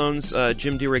Cyclones,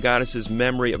 Jim DeRogatis'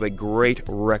 memory of a great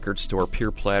record store, Pier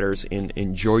Platters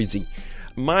in Jersey.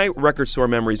 My record store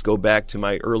memories go back to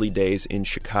my early days in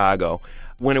Chicago,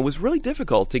 when it was really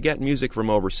difficult to get music from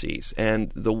overseas.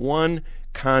 And the one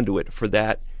conduit for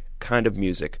that kind of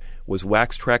music was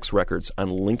Wax Trax Records on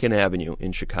Lincoln Avenue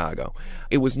in Chicago.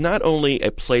 It was not only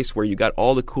a place where you got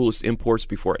all the coolest imports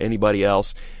before anybody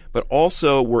else, but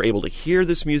also were able to hear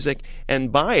this music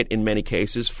and buy it in many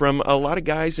cases from a lot of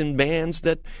guys in bands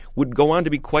that would go on to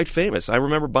be quite famous. I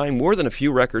remember buying more than a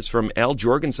few records from Al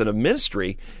Jorgensen of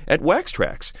Ministry at Wax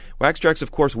Trax. Wax Trax,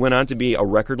 of course, went on to be a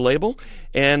record label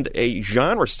and a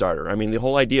genre starter. I mean, the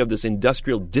whole idea of this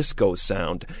industrial disco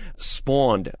sound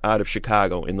spawned out of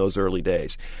Chicago in those early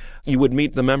days. You would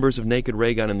meet the members of Naked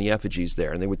Raygun and the Effigies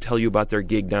there, and they would tell you about their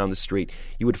gig down the street.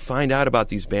 You would find out about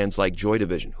these bands like Joy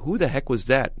Division. Who the heck was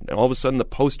that? And all of a sudden the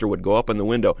poster would go up in the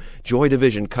window. Joy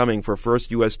Division coming for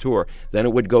first U.S. tour. Then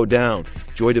it would go down.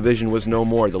 Joy Division was no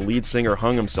more. The lead singer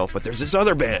hung himself. But there's this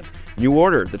other band, New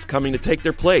Order, that's coming to take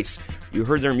their place. You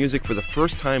heard their music for the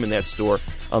first time in that store.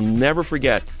 I'll never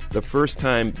forget the first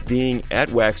time being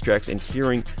at Wax Trax and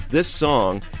hearing this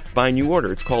song by New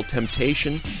Order. It's called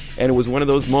Temptation, and it was one of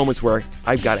those moments where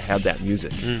I've got to have that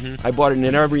music. Mm-hmm. I bought it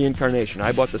in every incarnation.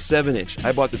 I bought the 7-inch.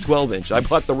 I bought the 12-inch. I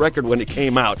bought the record when it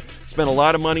came out. Spent a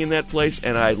lot of money in that place,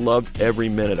 and I loved every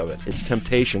minute of it. It's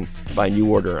Temptation by New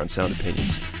Order on Sound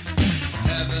Opinions.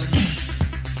 Heaven,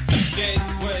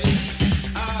 gateway.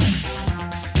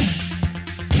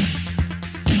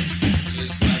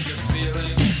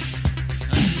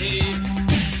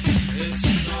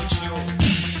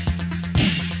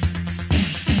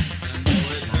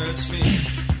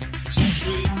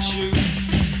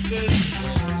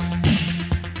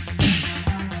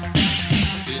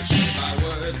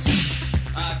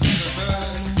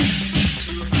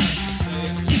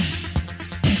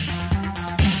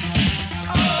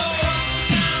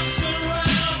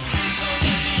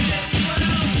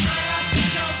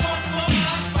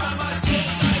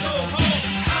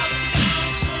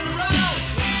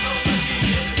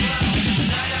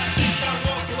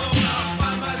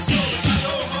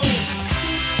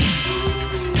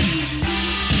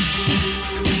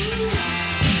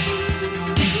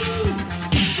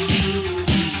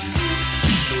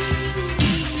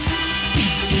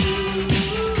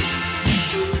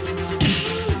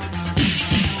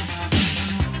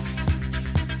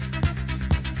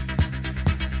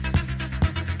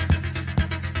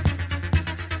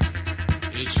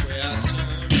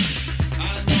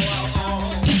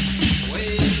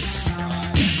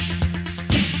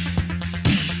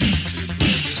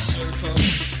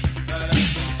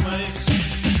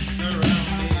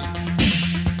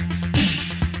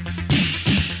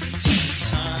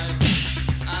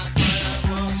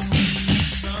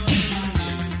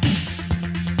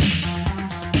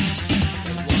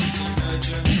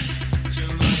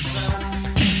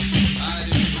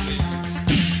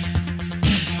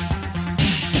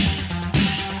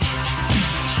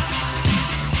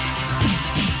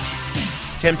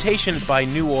 Temptation by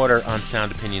New Order on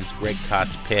Sound Opinions, Greg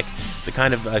Kott's pick. The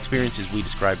kind of experiences we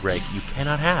described, Greg, you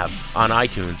cannot have on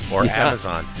iTunes or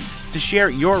Amazon. To share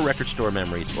your record store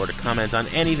memories or to comment on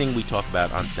anything we talk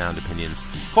about on Sound Opinions,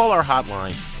 call our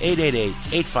hotline,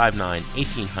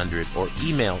 888-859-1800, or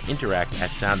email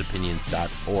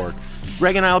interact@soundopinions.org.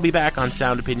 Greg and I will be back on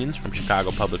Sound Opinions from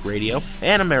Chicago Public Radio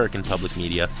and American Public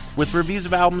Media with reviews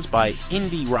of albums by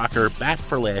indie rocker Bat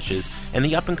for Lashes and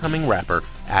the up-and-coming rapper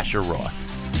Asher Roth.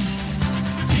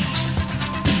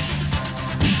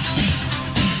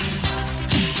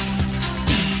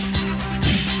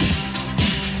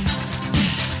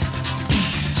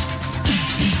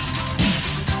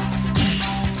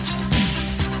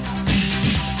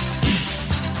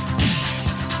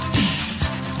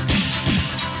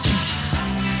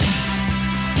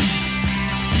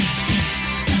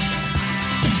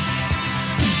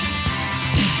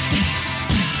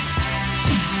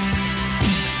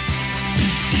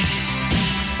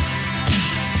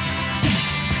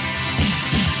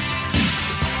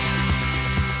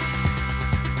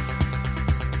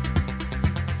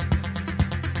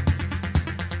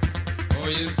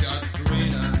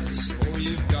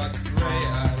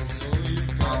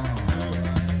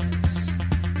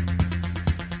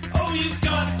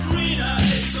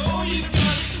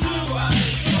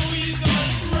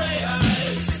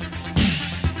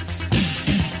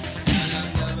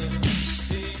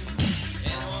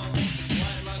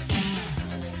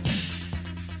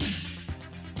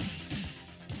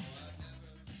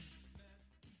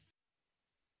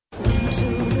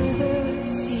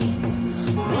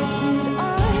 What did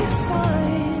I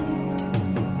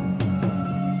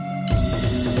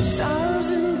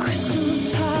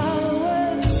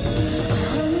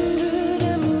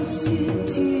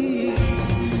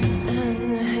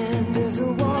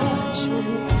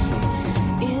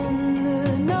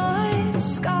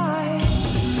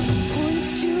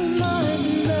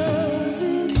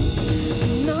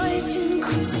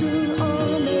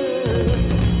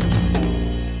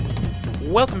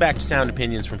back to Sound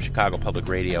Opinions from Chicago Public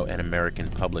Radio and American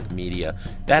Public Media.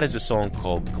 That is a song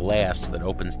called Glass that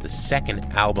opens the second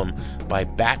album by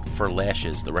Bat for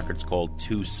Lashes. The record's called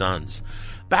Two Sons.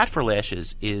 Bat for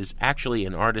Lashes is actually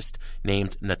an artist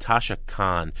named Natasha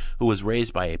Khan, who was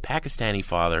raised by a Pakistani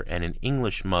father and an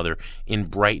English mother in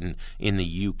Brighton in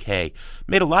the UK.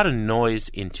 Made a lot of noise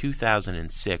in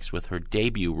 2006 with her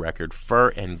debut record, Fur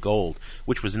and Gold,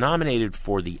 which was nominated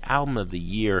for the Album of the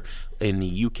Year in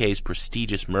the UK's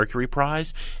prestigious Mercury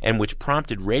Prize, and which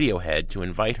prompted Radiohead to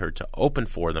invite her to open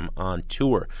for them on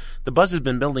tour. The buzz has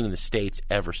been building in the States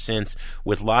ever since,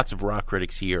 with lots of rock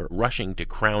critics here rushing to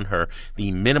crown her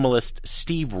the minimalist,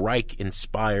 Steve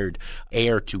Reich-inspired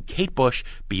heir to Kate Bush,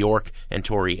 Bjork, and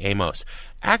Tori Amos.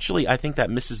 Actually, I think that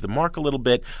misses the mark a little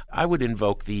bit. I would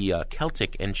invoke the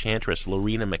Celtic enchantress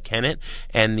Lorena McKennitt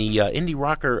and the indie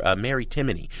rocker Mary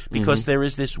Timony, because there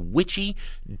is this witchy,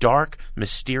 dark,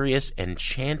 mysterious,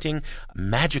 enchanting,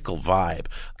 magical vibe,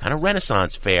 kind of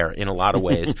Renaissance fair in a lot of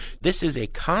ways. This is a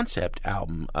concept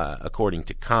album, according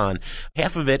to Khan,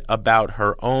 half of it about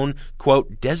her own,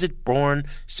 quote, desert-born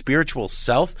spiritual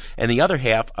self, and the other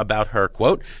half about her,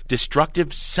 quote,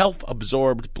 destructive,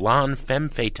 self-absorbed, blonde femme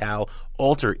fatale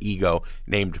alter ego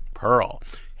named Pearl.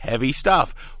 Heavy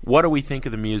stuff. What do we think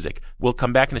of the music? We'll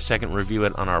come back in a second and review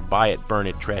it on our buy it, burn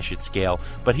it, trash it scale.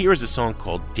 But here is a song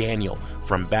called Daniel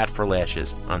from Bat for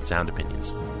Lashes on Sound Opinions.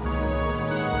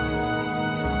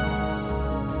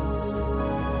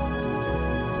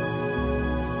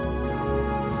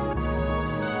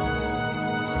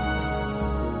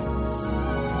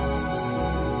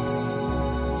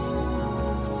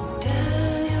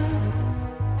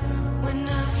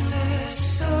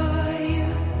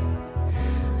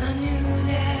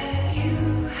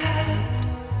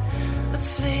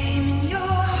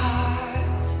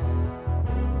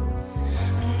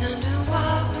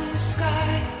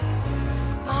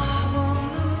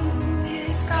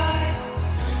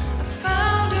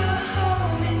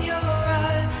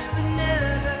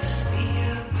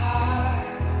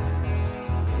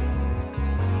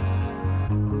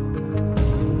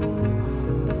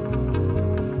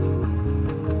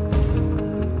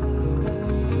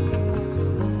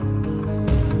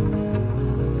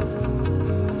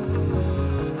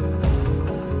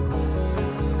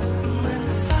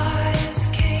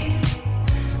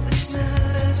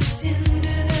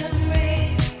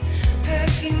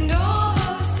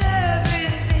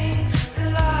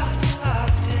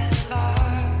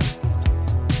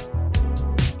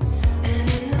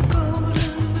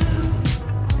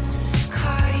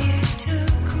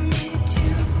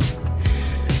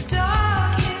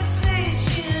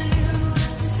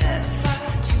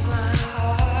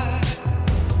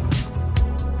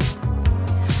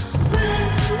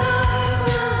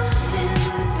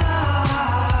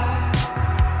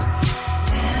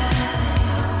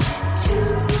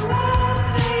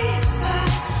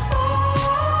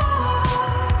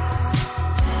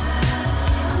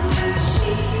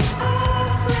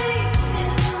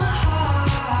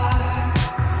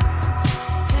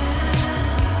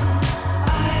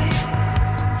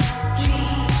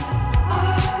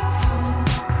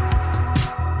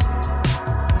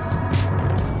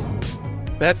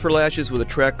 Bat for Lashes with a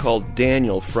track called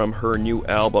Daniel from her new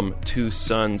album, Two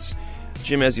Sons.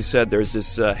 Jim, as you said, there's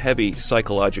this heavy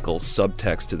psychological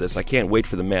subtext to this. I can't wait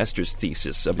for the master's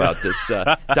thesis about this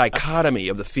dichotomy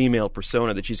of the female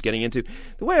persona that she's getting into.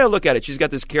 The way I look at it, she's got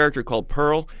this character called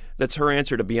Pearl. That's her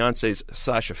answer to Beyonce's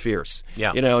Sasha Fierce.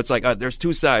 Yeah. You know, it's like there's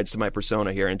two sides to my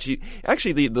persona here. And she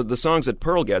actually, the songs that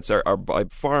Pearl gets are by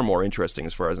far more interesting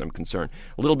as far as I'm concerned.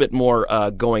 A little bit more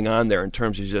going on there in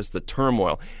terms of just the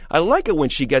turmoil. I like it when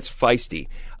she gets feisty.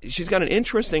 She's got an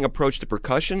interesting approach to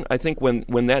percussion. I think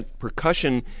when that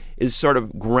percussion is sort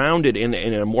of grounded in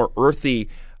a more earthy,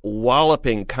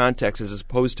 walloping context as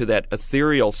opposed to that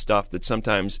ethereal stuff that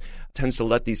sometimes tends to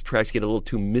let these tracks get a little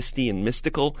too misty and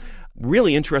mystical.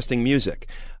 Really interesting music.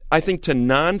 I think to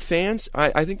non-fans,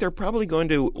 I think they're probably going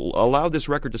to allow this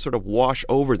record to sort of wash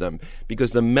over them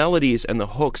because the melodies and the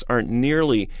hooks aren't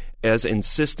nearly as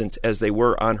insistent as they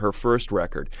were on her first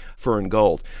record, Fur and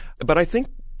Gold. But I think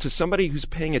to somebody who's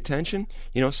paying attention,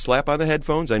 slap on the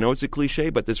headphones. I know it's a cliche,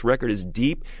 but this record is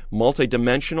deep,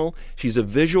 multidimensional. She's a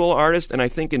visual artist, and I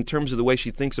think in terms of the way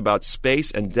she thinks about space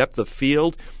and depth of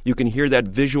field, you can hear that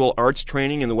visual arts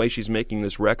training in the way she's making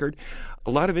this record.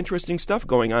 A lot of interesting stuff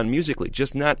going on musically,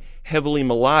 just not heavily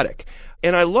melodic.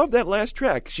 And I love that last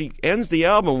track. She ends the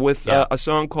album with a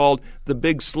song called The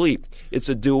Big Sleep. It's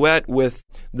a duet with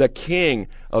the king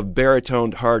of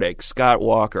baritoned heartache, Scott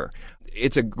Walker.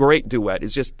 It's a great duet.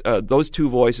 It's just those two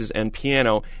voices and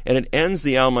piano, and it ends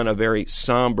the album on a very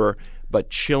somber but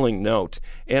chilling note.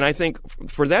 And I think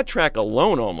for that track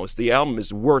alone almost, the album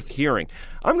is worth hearing.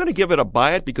 I'm going to give it a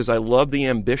buy it because I love the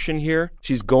ambition here.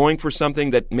 She's going for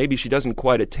something that maybe she doesn't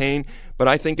quite attain, but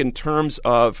I think in terms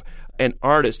of an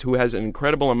artist who has an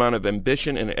incredible amount of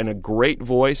ambition and a great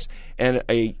voice and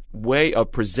a way of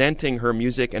presenting her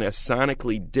music in a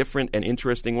sonically different and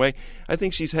interesting way, I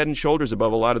think she's head and shoulders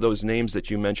above a lot of those names that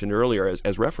you mentioned earlier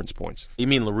as reference points. You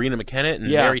mean Lorena McKenna and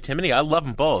Mary Timony? I love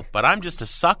them both, but I'm just a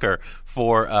sucker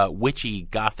for witchy,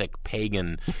 gothic,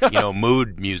 pagan,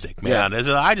 mood music, man.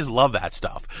 Yeah. I just love that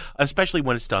stuff, especially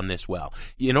when it's done this well.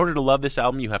 In order to love this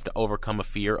album, you have to overcome a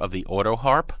fear of the auto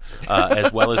harp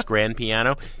as well as grand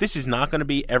piano. This is not going to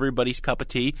be everybody's cup of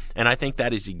tea, and I think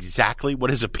that is exactly what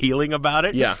is appealing about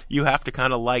it. Yeah. You have to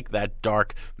kind of like that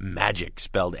dark magic,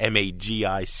 spelled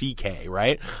M-A-G-I-C-K,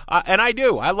 right? And I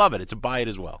do. I love it. It's a buy it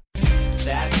as well.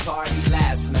 That party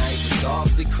last night was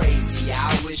awfully crazy.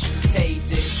 I wish we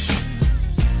taped it.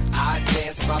 I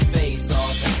danced my face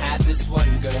off and had this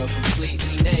one girl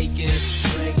completely naked.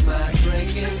 Drink my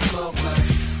drink and smoke my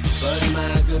but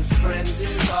my good friends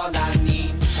is all I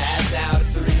need. Pass out at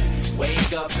 3,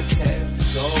 wake up at 10,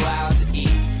 go out to eat,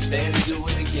 then do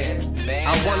it again. Man,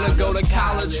 I wanna go to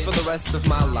college for the rest of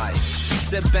my life.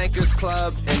 Sip Bankers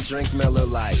Club and drink Miller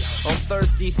Lite. On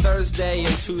Thursday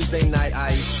and Tuesday night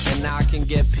ice. And now I can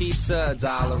get pizza,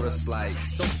 $1 a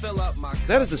slice. So fill up my...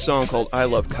 That is a song called I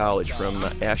Love College from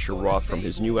Asher Roth from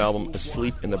his new album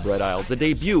Asleep in the Bread Aisle, the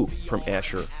debut from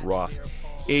Asher Roth.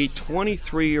 A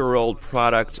 23-year-old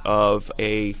product of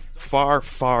a far,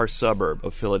 far suburb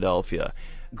of Philadelphia.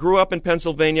 Grew up in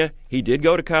Pennsylvania. He did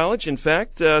go to college. In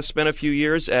fact, spent a few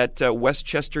years at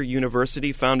Westchester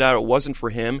University. Found out it wasn't for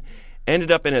him.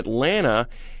 Ended up in Atlanta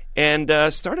and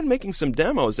started making some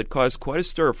demos that caused quite a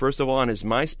stir. First of all, on his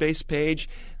MySpace page,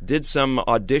 did some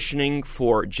auditioning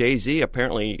for Jay-Z.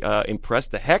 Apparently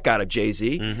impressed the heck out of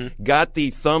Jay-Z. Mm-hmm. Got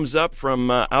the thumbs up from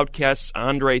Outkast's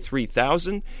Andre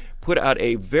 3000. Put out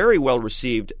a very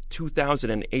well-received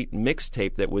 2008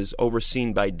 mixtape that was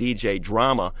overseen by DJ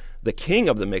Drama, the king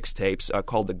of the mixtapes,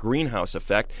 called The Greenhouse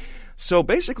Effect. So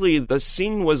basically, the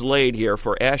scene was laid here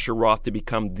for Asher Roth to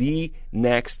become the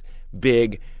next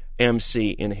big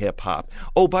MC in hip-hop.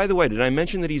 Oh, by the way, did I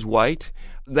mention that he's white?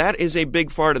 That is a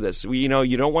big part of this. You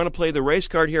don't want to play the race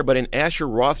card here, but in Asher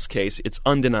Roth's case, it's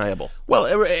undeniable. Well,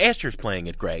 Asher's playing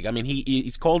it, Greg. I mean,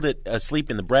 he's called it Asleep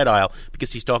in the Bread Aisle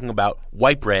because he's talking about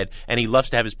white bread, and he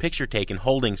loves to have his picture taken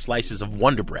holding slices of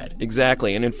Wonder Bread.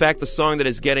 Exactly. And in fact, the song that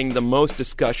is getting the most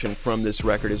discussion from this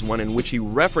record is one in which he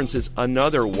references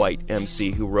another white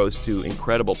MC who rose to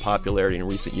incredible popularity in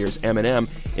recent years, Eminem,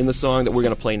 in the song that we're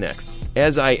going to play next.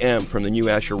 As I Am from the new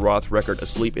Asher Roth record,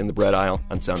 Asleep in the Bread Aisle,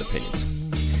 on Sound Opinions.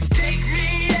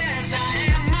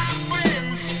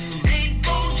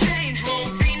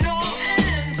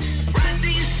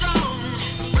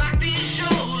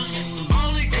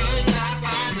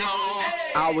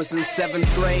 I was in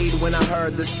 7th grade when I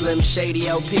heard the Slim Shady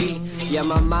LP. Yeah,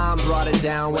 my mom brought it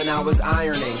down when I was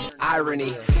ironing.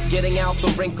 Irony, getting out the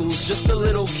wrinkles. Just a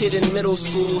little kid in middle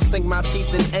school. Sink my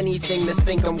teeth in anything to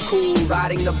think I'm cool.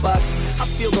 Riding the bus, I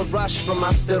feel the rush from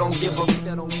I still don't give a...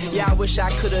 Yeah, I wish I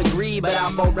could agree, but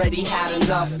I've already had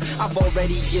enough. I've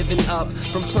already given up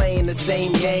from playing the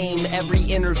same game. Every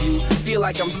interview, feel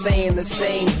like I'm saying the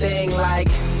same thing. Like,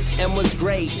 M was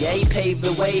great, yeah, he paved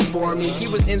the way for me. He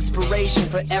was inspiration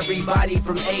for everybody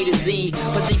from A to Z.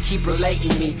 But they keep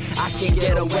relating me, I can't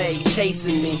get away,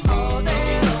 chasing me.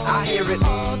 I hear it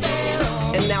all day.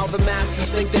 And now the masses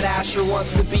think that Asher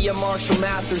wants to be a Marshall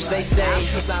Mathers. They say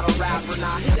Asher's not a rapper,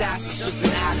 nah, his ass is just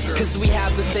an actor. Cause we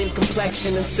have the same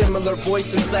complexion and similar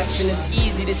voice inflection. It's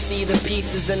easy to see the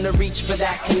pieces and to reach for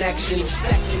that connection. Each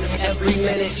second of every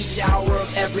minute, each hour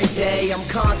of every day, I'm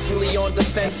constantly on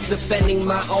defense, defending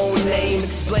my own name,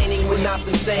 explaining we're not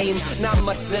the same. Not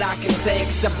much that I can say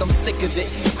except I'm sick of it.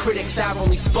 Critics have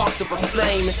only sparked up a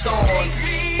flame. It's on.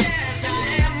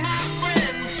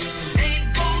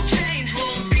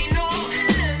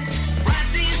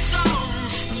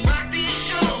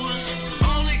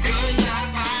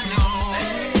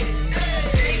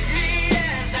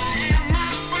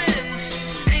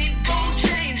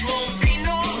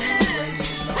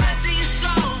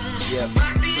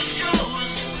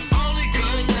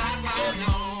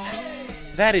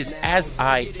 That is As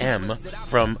I Am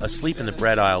from Asleep in the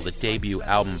Bread Aisle, the debut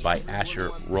album by Asher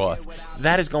Roth.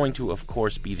 That is going to, of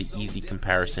course, be the easy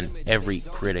comparison every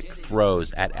critic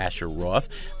throws at Asher Roth,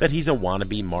 that he's a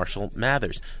wannabe Marshall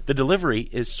Mathers. The delivery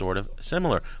is sort of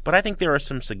similar, but I think there are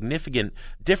some significant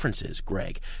differences,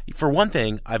 Greg. For one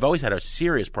thing, I've always had a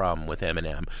serious problem with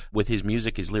Eminem, with his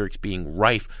music, his lyrics being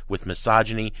rife with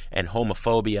misogyny and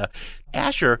homophobia.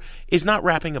 Asher is not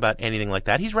rapping about anything like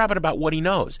that. He's rapping about what he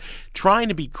knows, trying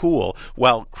to be cool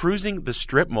while cruising the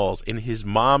strip malls in his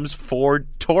mom's Ford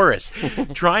Taurus,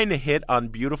 trying to hit on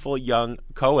beautiful young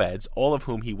co-eds, all of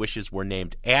whom he wishes were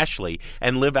named Ashley,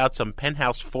 and live out some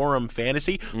penthouse forum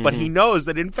fantasy. But he knows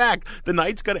that, in fact, the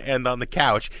night's going to end on the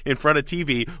couch in front of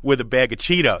TV with a bag of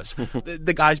Cheetos.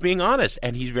 The guy's being honest,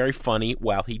 and he's very funny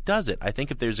while he does it. I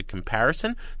think if there's a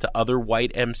comparison to other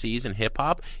white MCs in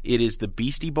hip-hop, it is the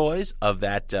Beastie Boys of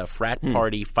that frat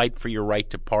party, fight for your right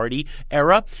to party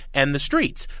era, and the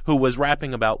Streets, who was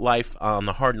rapping about life on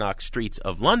the hard knock streets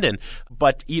of London.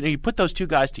 But you put those two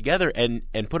guys together and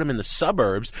put them in the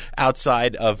suburbs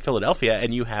outside of Philadelphia,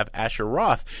 and you have Asher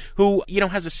Roth, who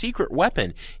has a secret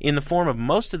weapon in the form of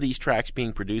most of these tracks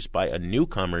being produced by a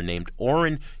newcomer named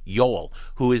Orrin Yole,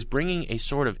 who is bringing a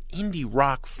sort of indie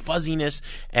rock fuzziness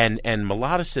and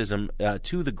melodicism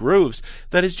to the grooves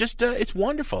that is just it's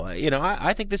wonderful.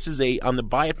 I think this is on the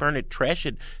buy it, burn it, trash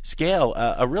it scale,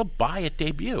 a real buy it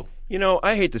debut.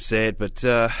 I hate to say it, but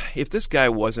if this guy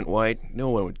wasn't white, no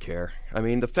one would care. I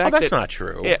mean, the fact that's not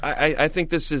true. I think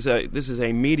this is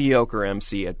a mediocre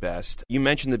MC at best. You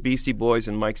mentioned the Beastie Boys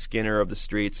and Mike Skinner of the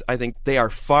Streets. I think they are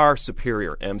far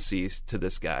superior MCs to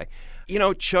this guy.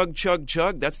 Chug, chug,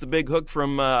 chug. That's the big hook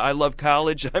from I Love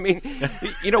College. I mean,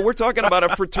 we're talking about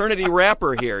a fraternity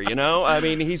rapper here, I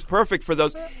mean, he's perfect for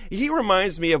those. He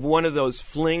reminds me of one of those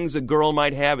flings a girl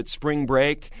might have at spring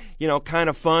break, kind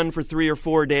of fun for 3 or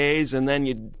 4 days, and then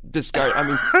you discard. I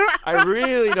mean, I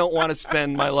really don't want to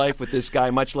spend my life with this guy,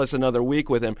 much less another week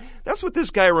with him. That's what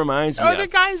this guy reminds me of. The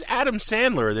guy's Adam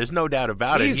Sandler. There's no doubt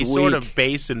about it. He's weak. Sort of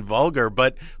base and vulgar,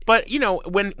 but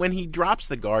when he drops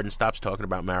the guard and stops talking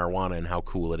about marijuana and how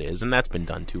cool it is, and that's been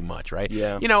done too much, right?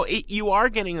 Yeah. You are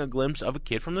getting a glimpse of a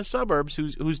kid from the suburbs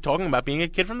who's talking about being a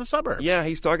kid from the suburbs. Yeah,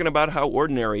 he's talking about how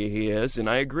ordinary he is, and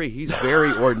I agree. He's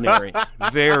very ordinary.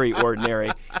 Very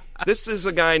ordinary. This is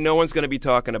a guy no one's going to be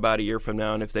talking about a year from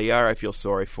now, and if they are, I feel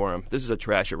sorry for him. This is a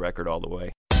trash it record all the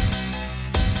way.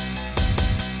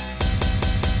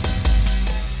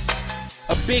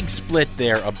 A big split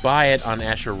there, a buy it on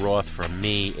Asher Roth from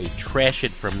me, a trash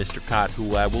it from Mr. Cott,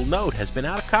 who I will note has been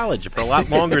out of college for a lot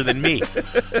longer than me.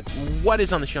 What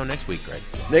is on the show next week, Greg?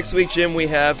 Next week, Jim, we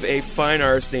have a fine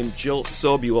artist named Jill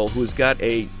Sobule, who's got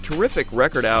a terrific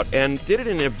record out and did it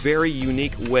in a very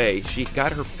unique way. She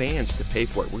got her fans to pay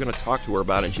for it. We're going to talk to her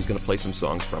about it, and she's going to play some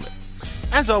songs from it.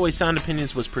 As always, Sound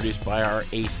Opinions was produced by our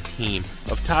ace team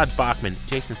of Todd Bachman,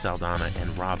 Jason Saldana,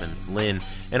 and Robin Lynn.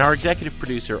 And our executive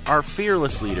producer, our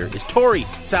fearless leader, is Tori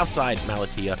Southside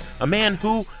Malatia, a man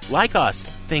who, like us,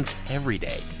 thinks every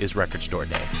day is Record Store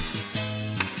Day.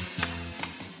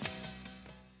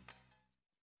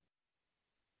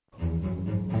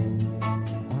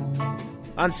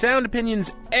 On Sound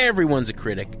Opinions, everyone's a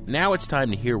critic. Now it's time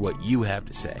to hear what you have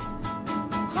to say.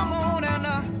 Come on and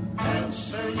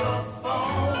answer your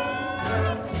phone,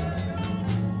 girl.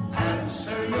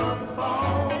 Answer your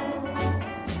phone.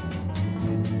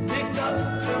 Pick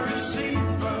up the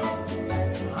receiver.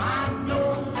 I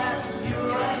know that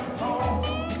you're at home.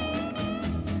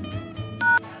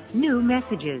 New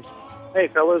messages. Hey,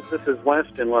 fellas, this is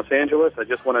West in Los Angeles. I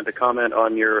just wanted to comment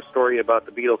on your story about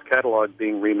the Beatles catalog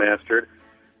being remastered.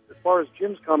 As far as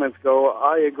Jim's comments go,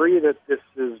 I agree that this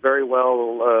is very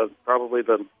well probably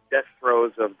the death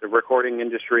throes of the recording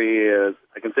industry.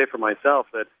 I can say for myself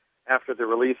that after the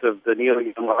release of the Neil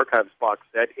Young Archives box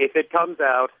set, if it comes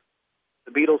out,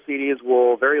 the Beatles CDs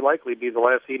will very likely be the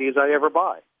last CDs I ever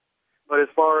buy. But as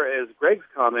far as Greg's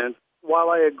comments, while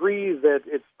I agree that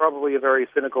it's probably a very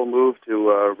cynical move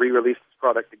to re-release this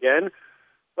product again,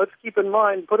 let's keep in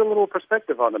mind, put a little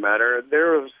perspective on the matter.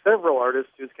 There are several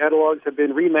artists whose catalogs have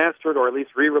been remastered or at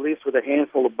least re-released with a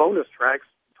handful of bonus tracks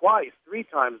twice, 3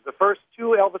 times. The first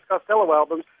 2 Elvis Costello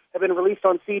albums have been released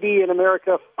on CD in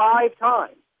America 5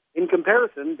 times. In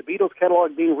comparison, the Beatles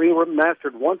catalog being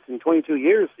remastered once in 22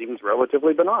 years seems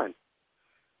relatively benign.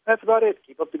 That's about it.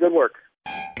 Keep up the good work.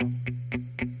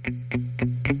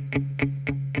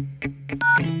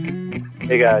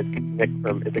 Hey guys, Nick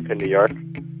from Ithaca, New York.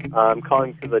 I'm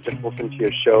calling because I just listened to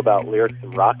your show about lyrics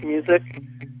and rock music,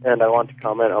 and I want to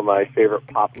comment on my favorite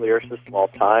pop lyricist of all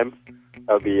time.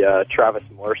 That would be Travis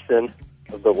Morrison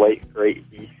of the late, great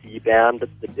DC band,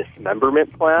 The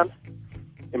Dismemberment Plan.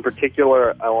 In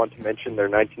particular, I want to mention their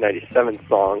 1997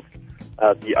 song,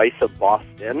 The Ice of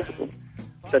Boston.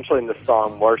 Essentially in the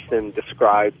song, Morrison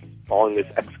describes following his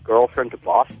ex-girlfriend to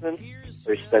Boston,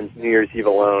 where he spends New Year's Eve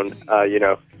alone,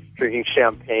 drinking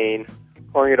champagne,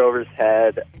 pouring it over his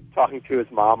head, talking to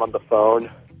his mom on the phone.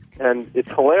 And it's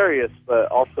hilarious,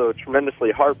 but also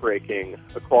tremendously heartbreaking,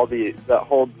 a quality that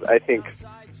holds, I think,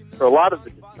 for a lot of the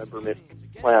Dismemberment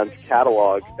Plan's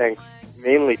catalog, thanks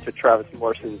mainly to Travis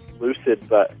Morrison's lucid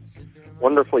but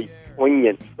wonderfully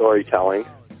poignant storytelling.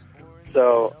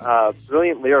 So,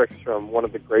 brilliant lyrics from one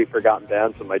of the great forgotten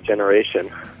bands of my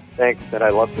generation. Thanks, and I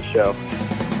love the show.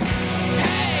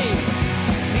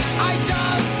 Ice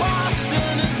of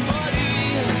Boston is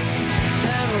muddy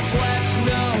and reflects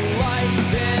no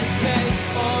light, day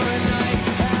or night.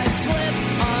 I slip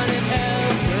on it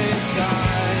every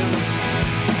time.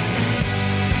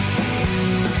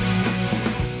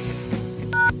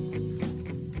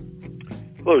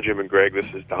 Hello, Jim and Greg.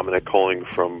 This is Dominic calling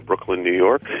from Brooklyn, New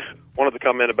York. Wanted to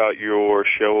comment about your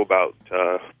show about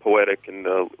poetic and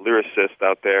lyricists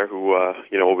out there who,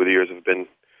 over the years have been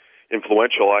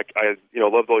influential. I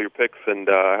loved all your picks, and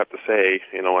I have to say,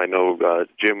 I know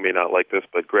Jim may not like this,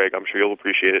 but Greg, I'm sure you'll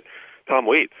appreciate it. Tom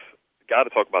Waits. Got to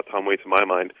talk about Tom Waits in my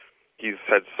mind. He's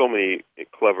had so many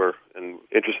clever and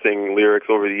interesting lyrics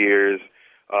over the years,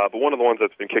 but one of the ones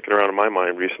that's been kicking around in my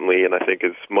mind recently, and I think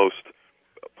is most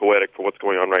poetic for what's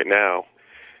going on right now,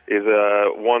 is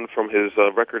one from his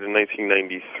record in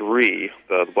 1993,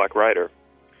 the Black Rider.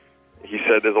 He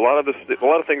said, "There's a lot of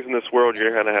things in this world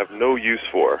you're going to have no use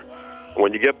for.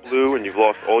 When you get blue and you've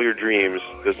lost all your dreams,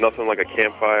 there's nothing like a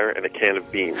campfire and a can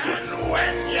of beans." And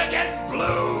when you get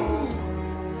blue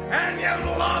and you've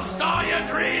lost all your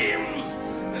dreams,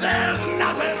 there's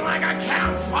nothing like a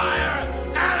campfire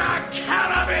and a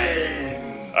can of beans.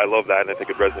 I love that, and I think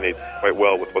it resonates quite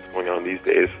well with what's going on these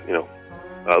days,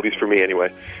 at least for me anyway.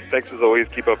 Thanks as always.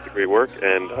 Keep up the great work,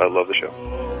 and I love the show.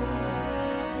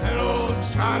 Hello,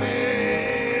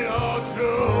 Johnny, oh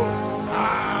true, I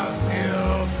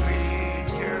still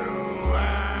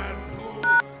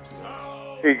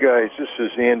Hey guys, this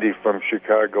is Andy from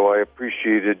Chicago. I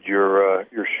appreciated your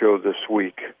show this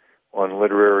week on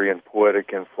literary and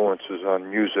poetic influences on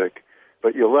music,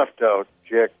 but you left out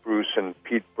Jack Bruce and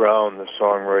Pete Brown, the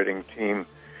songwriting team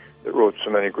that wrote so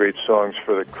many great songs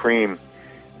for the Cream.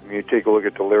 I mean, you take a look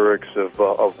at the lyrics of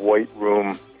White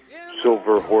Room,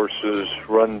 Silver Horses,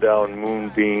 Run Down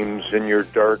Moonbeams in Your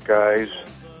Dark Eyes,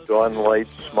 Dawnlight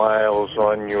Smiles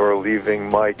on Your Leaving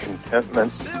My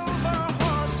Contentment.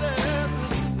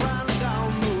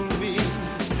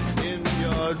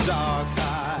 dark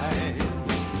eyes.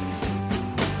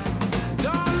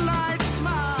 Dawnlight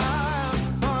smile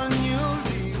on you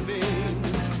leaving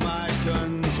my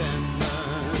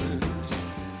contentment.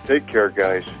 Take care,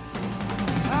 guys.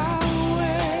 I'll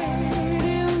wait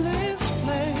in this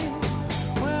place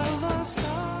where the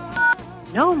sun...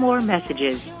 No more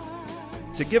messages.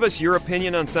 To give us your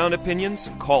opinion on Sound Opinions,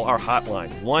 call our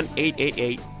hotline,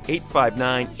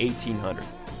 1-888-859-1800.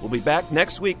 We'll be back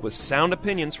next week with Sound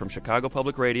Opinions from Chicago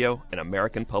Public Radio and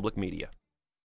American Public Media.